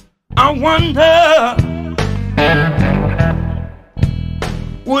I wonder,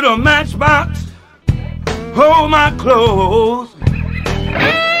 would a matchbox hold my clothes?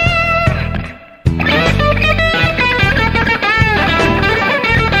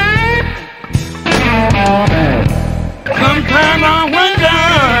 Sometimes I wonder,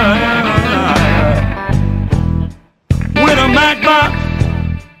 would a matchbox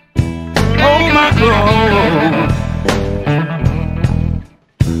hold my clothes?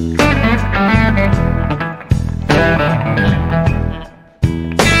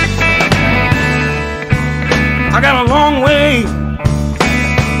 I got a long way,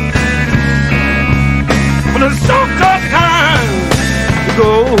 but a short time to go.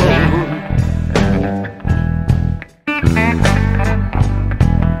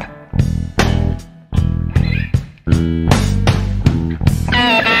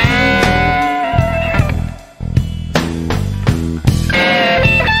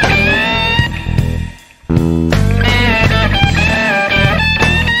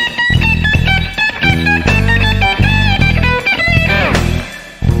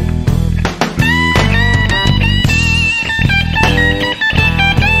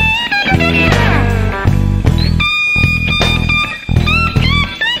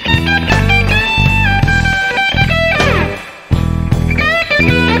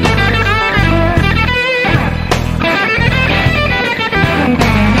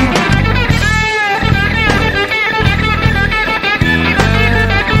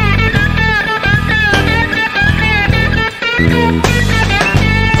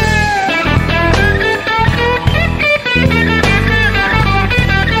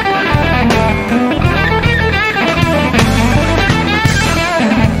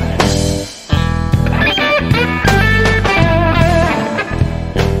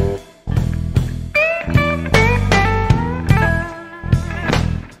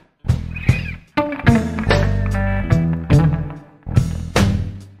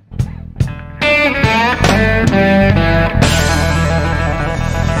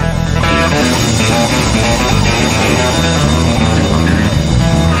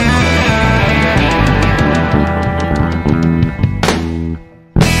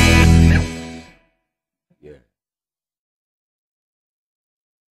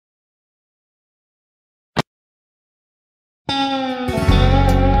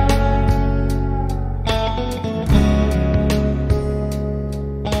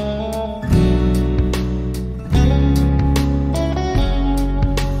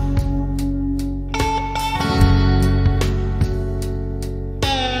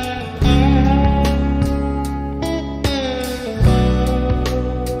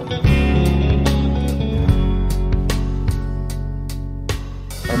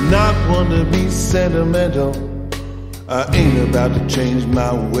 To be sentimental, I ain't about to change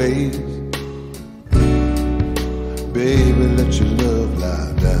my ways. Baby, let your love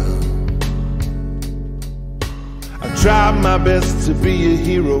lie down. I tried my best to be a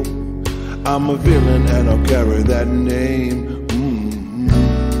hero. I'm a villain and I'll carry that name.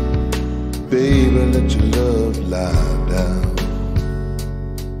 Baby, let your love lie down.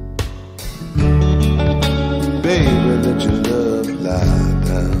 Baby, let your love lie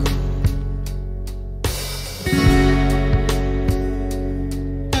down.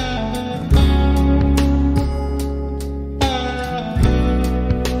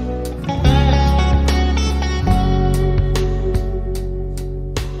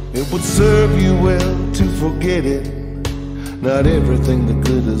 It would serve you well to forget it. Not everything that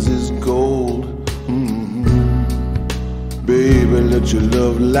glitters is gold. Baby, let your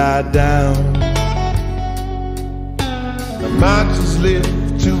love lie down. I might just live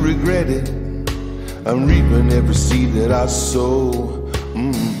to regret it. I'm reaping every seed that I sow.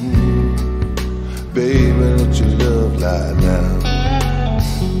 Baby, let your love lie down.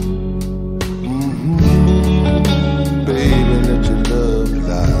 Baby, let your love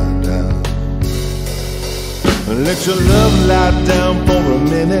lie down. Let your love lie down for a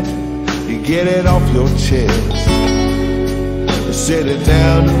minute. You get it off your chest. You set it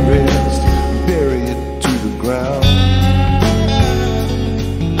down to rest. Bury it to the ground.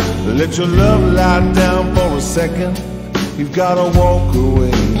 Let your love lie down for a second. You've gotta walk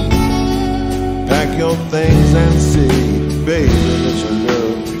away. Pack your things and say, baby, let your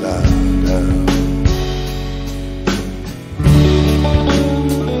love lie down.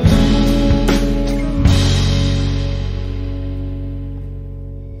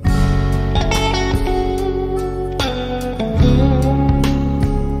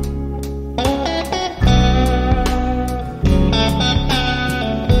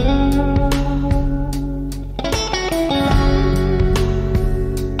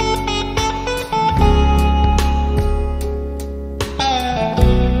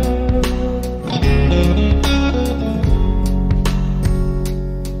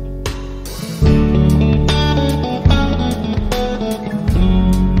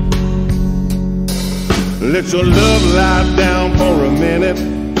 Let your love lie down for a minute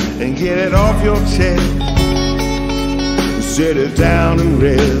and get it off your chest. Set it down and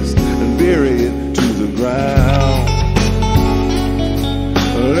rest and bury it to the ground.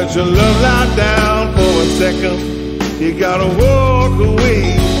 Let your love lie down for a second. You gotta walk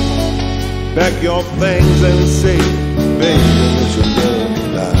away. Pack your things and say, baby, let your love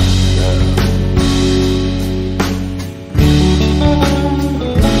lie down.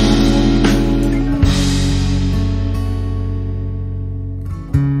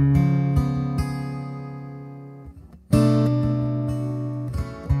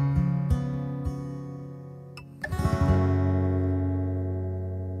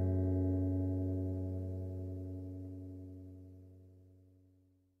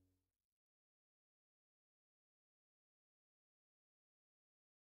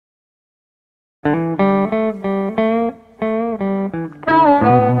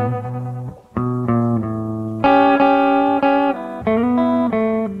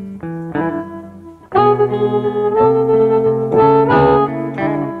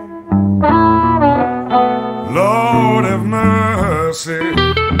 Lord have mercy.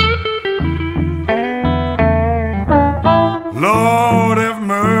 Lord have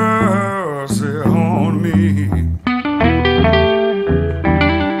mercy on me.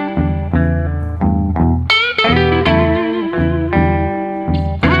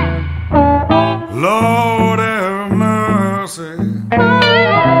 Lord have mercy.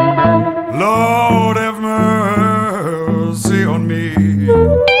 Lord have mercy on me.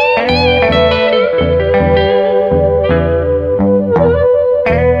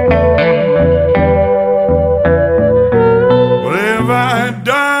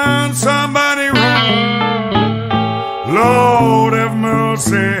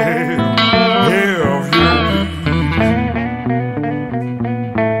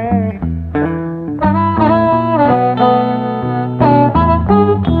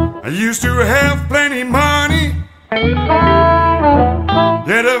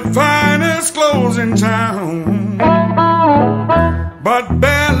 In town, but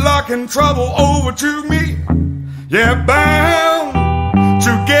bad luck and trouble overtook me. Yeah, bound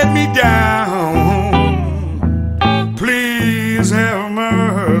to get me down. Please have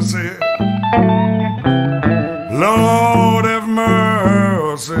mercy, Lord have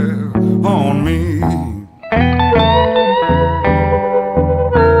mercy on me.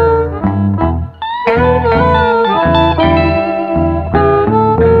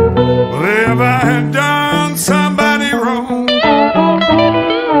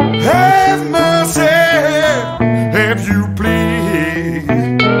 Have mercy, if you please.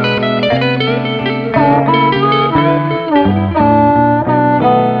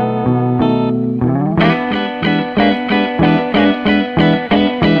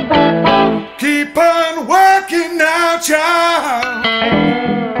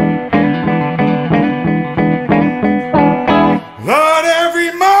 every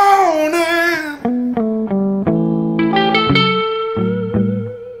morning.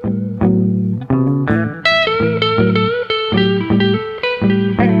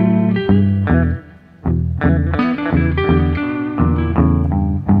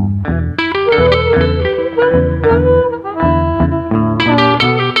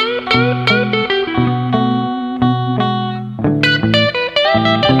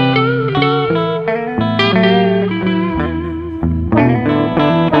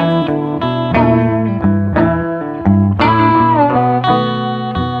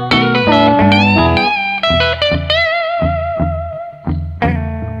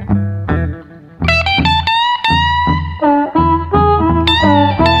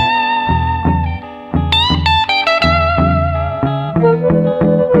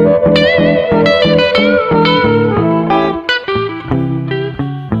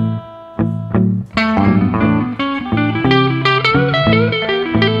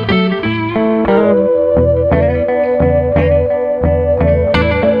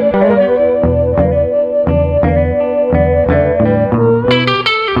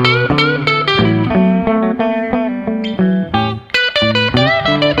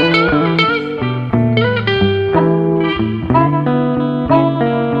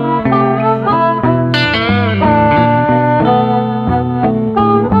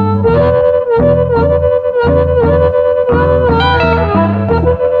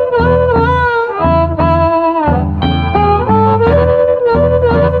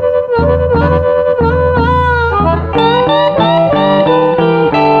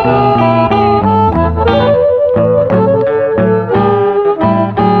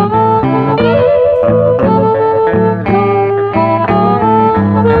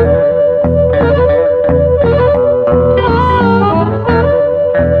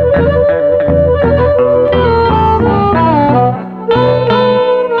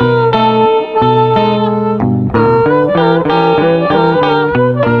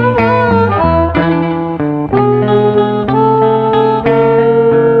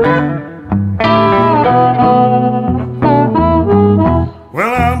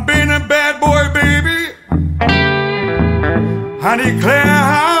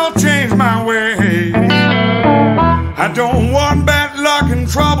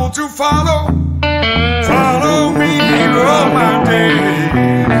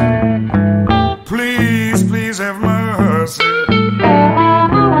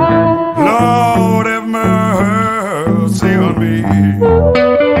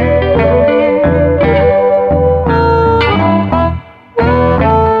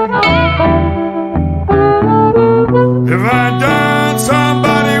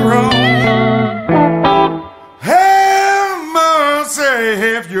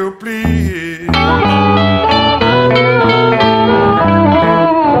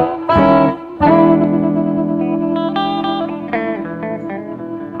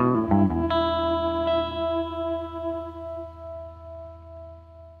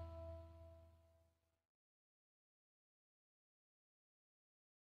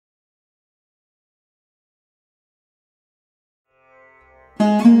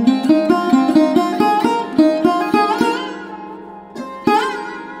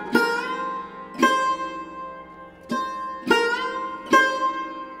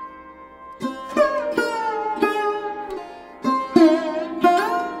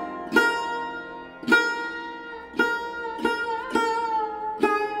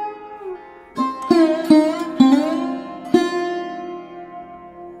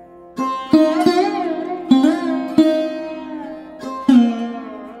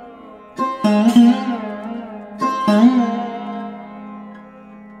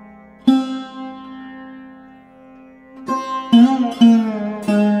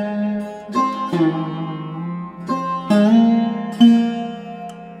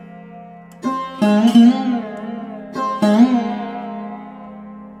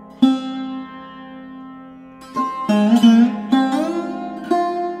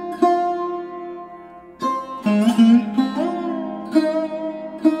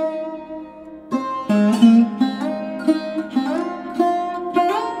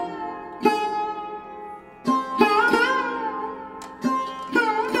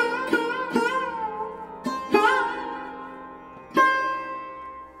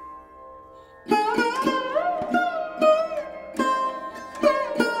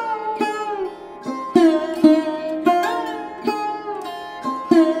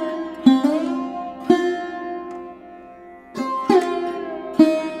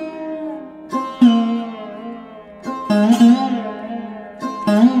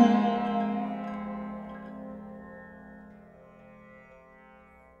 Mm-hmm.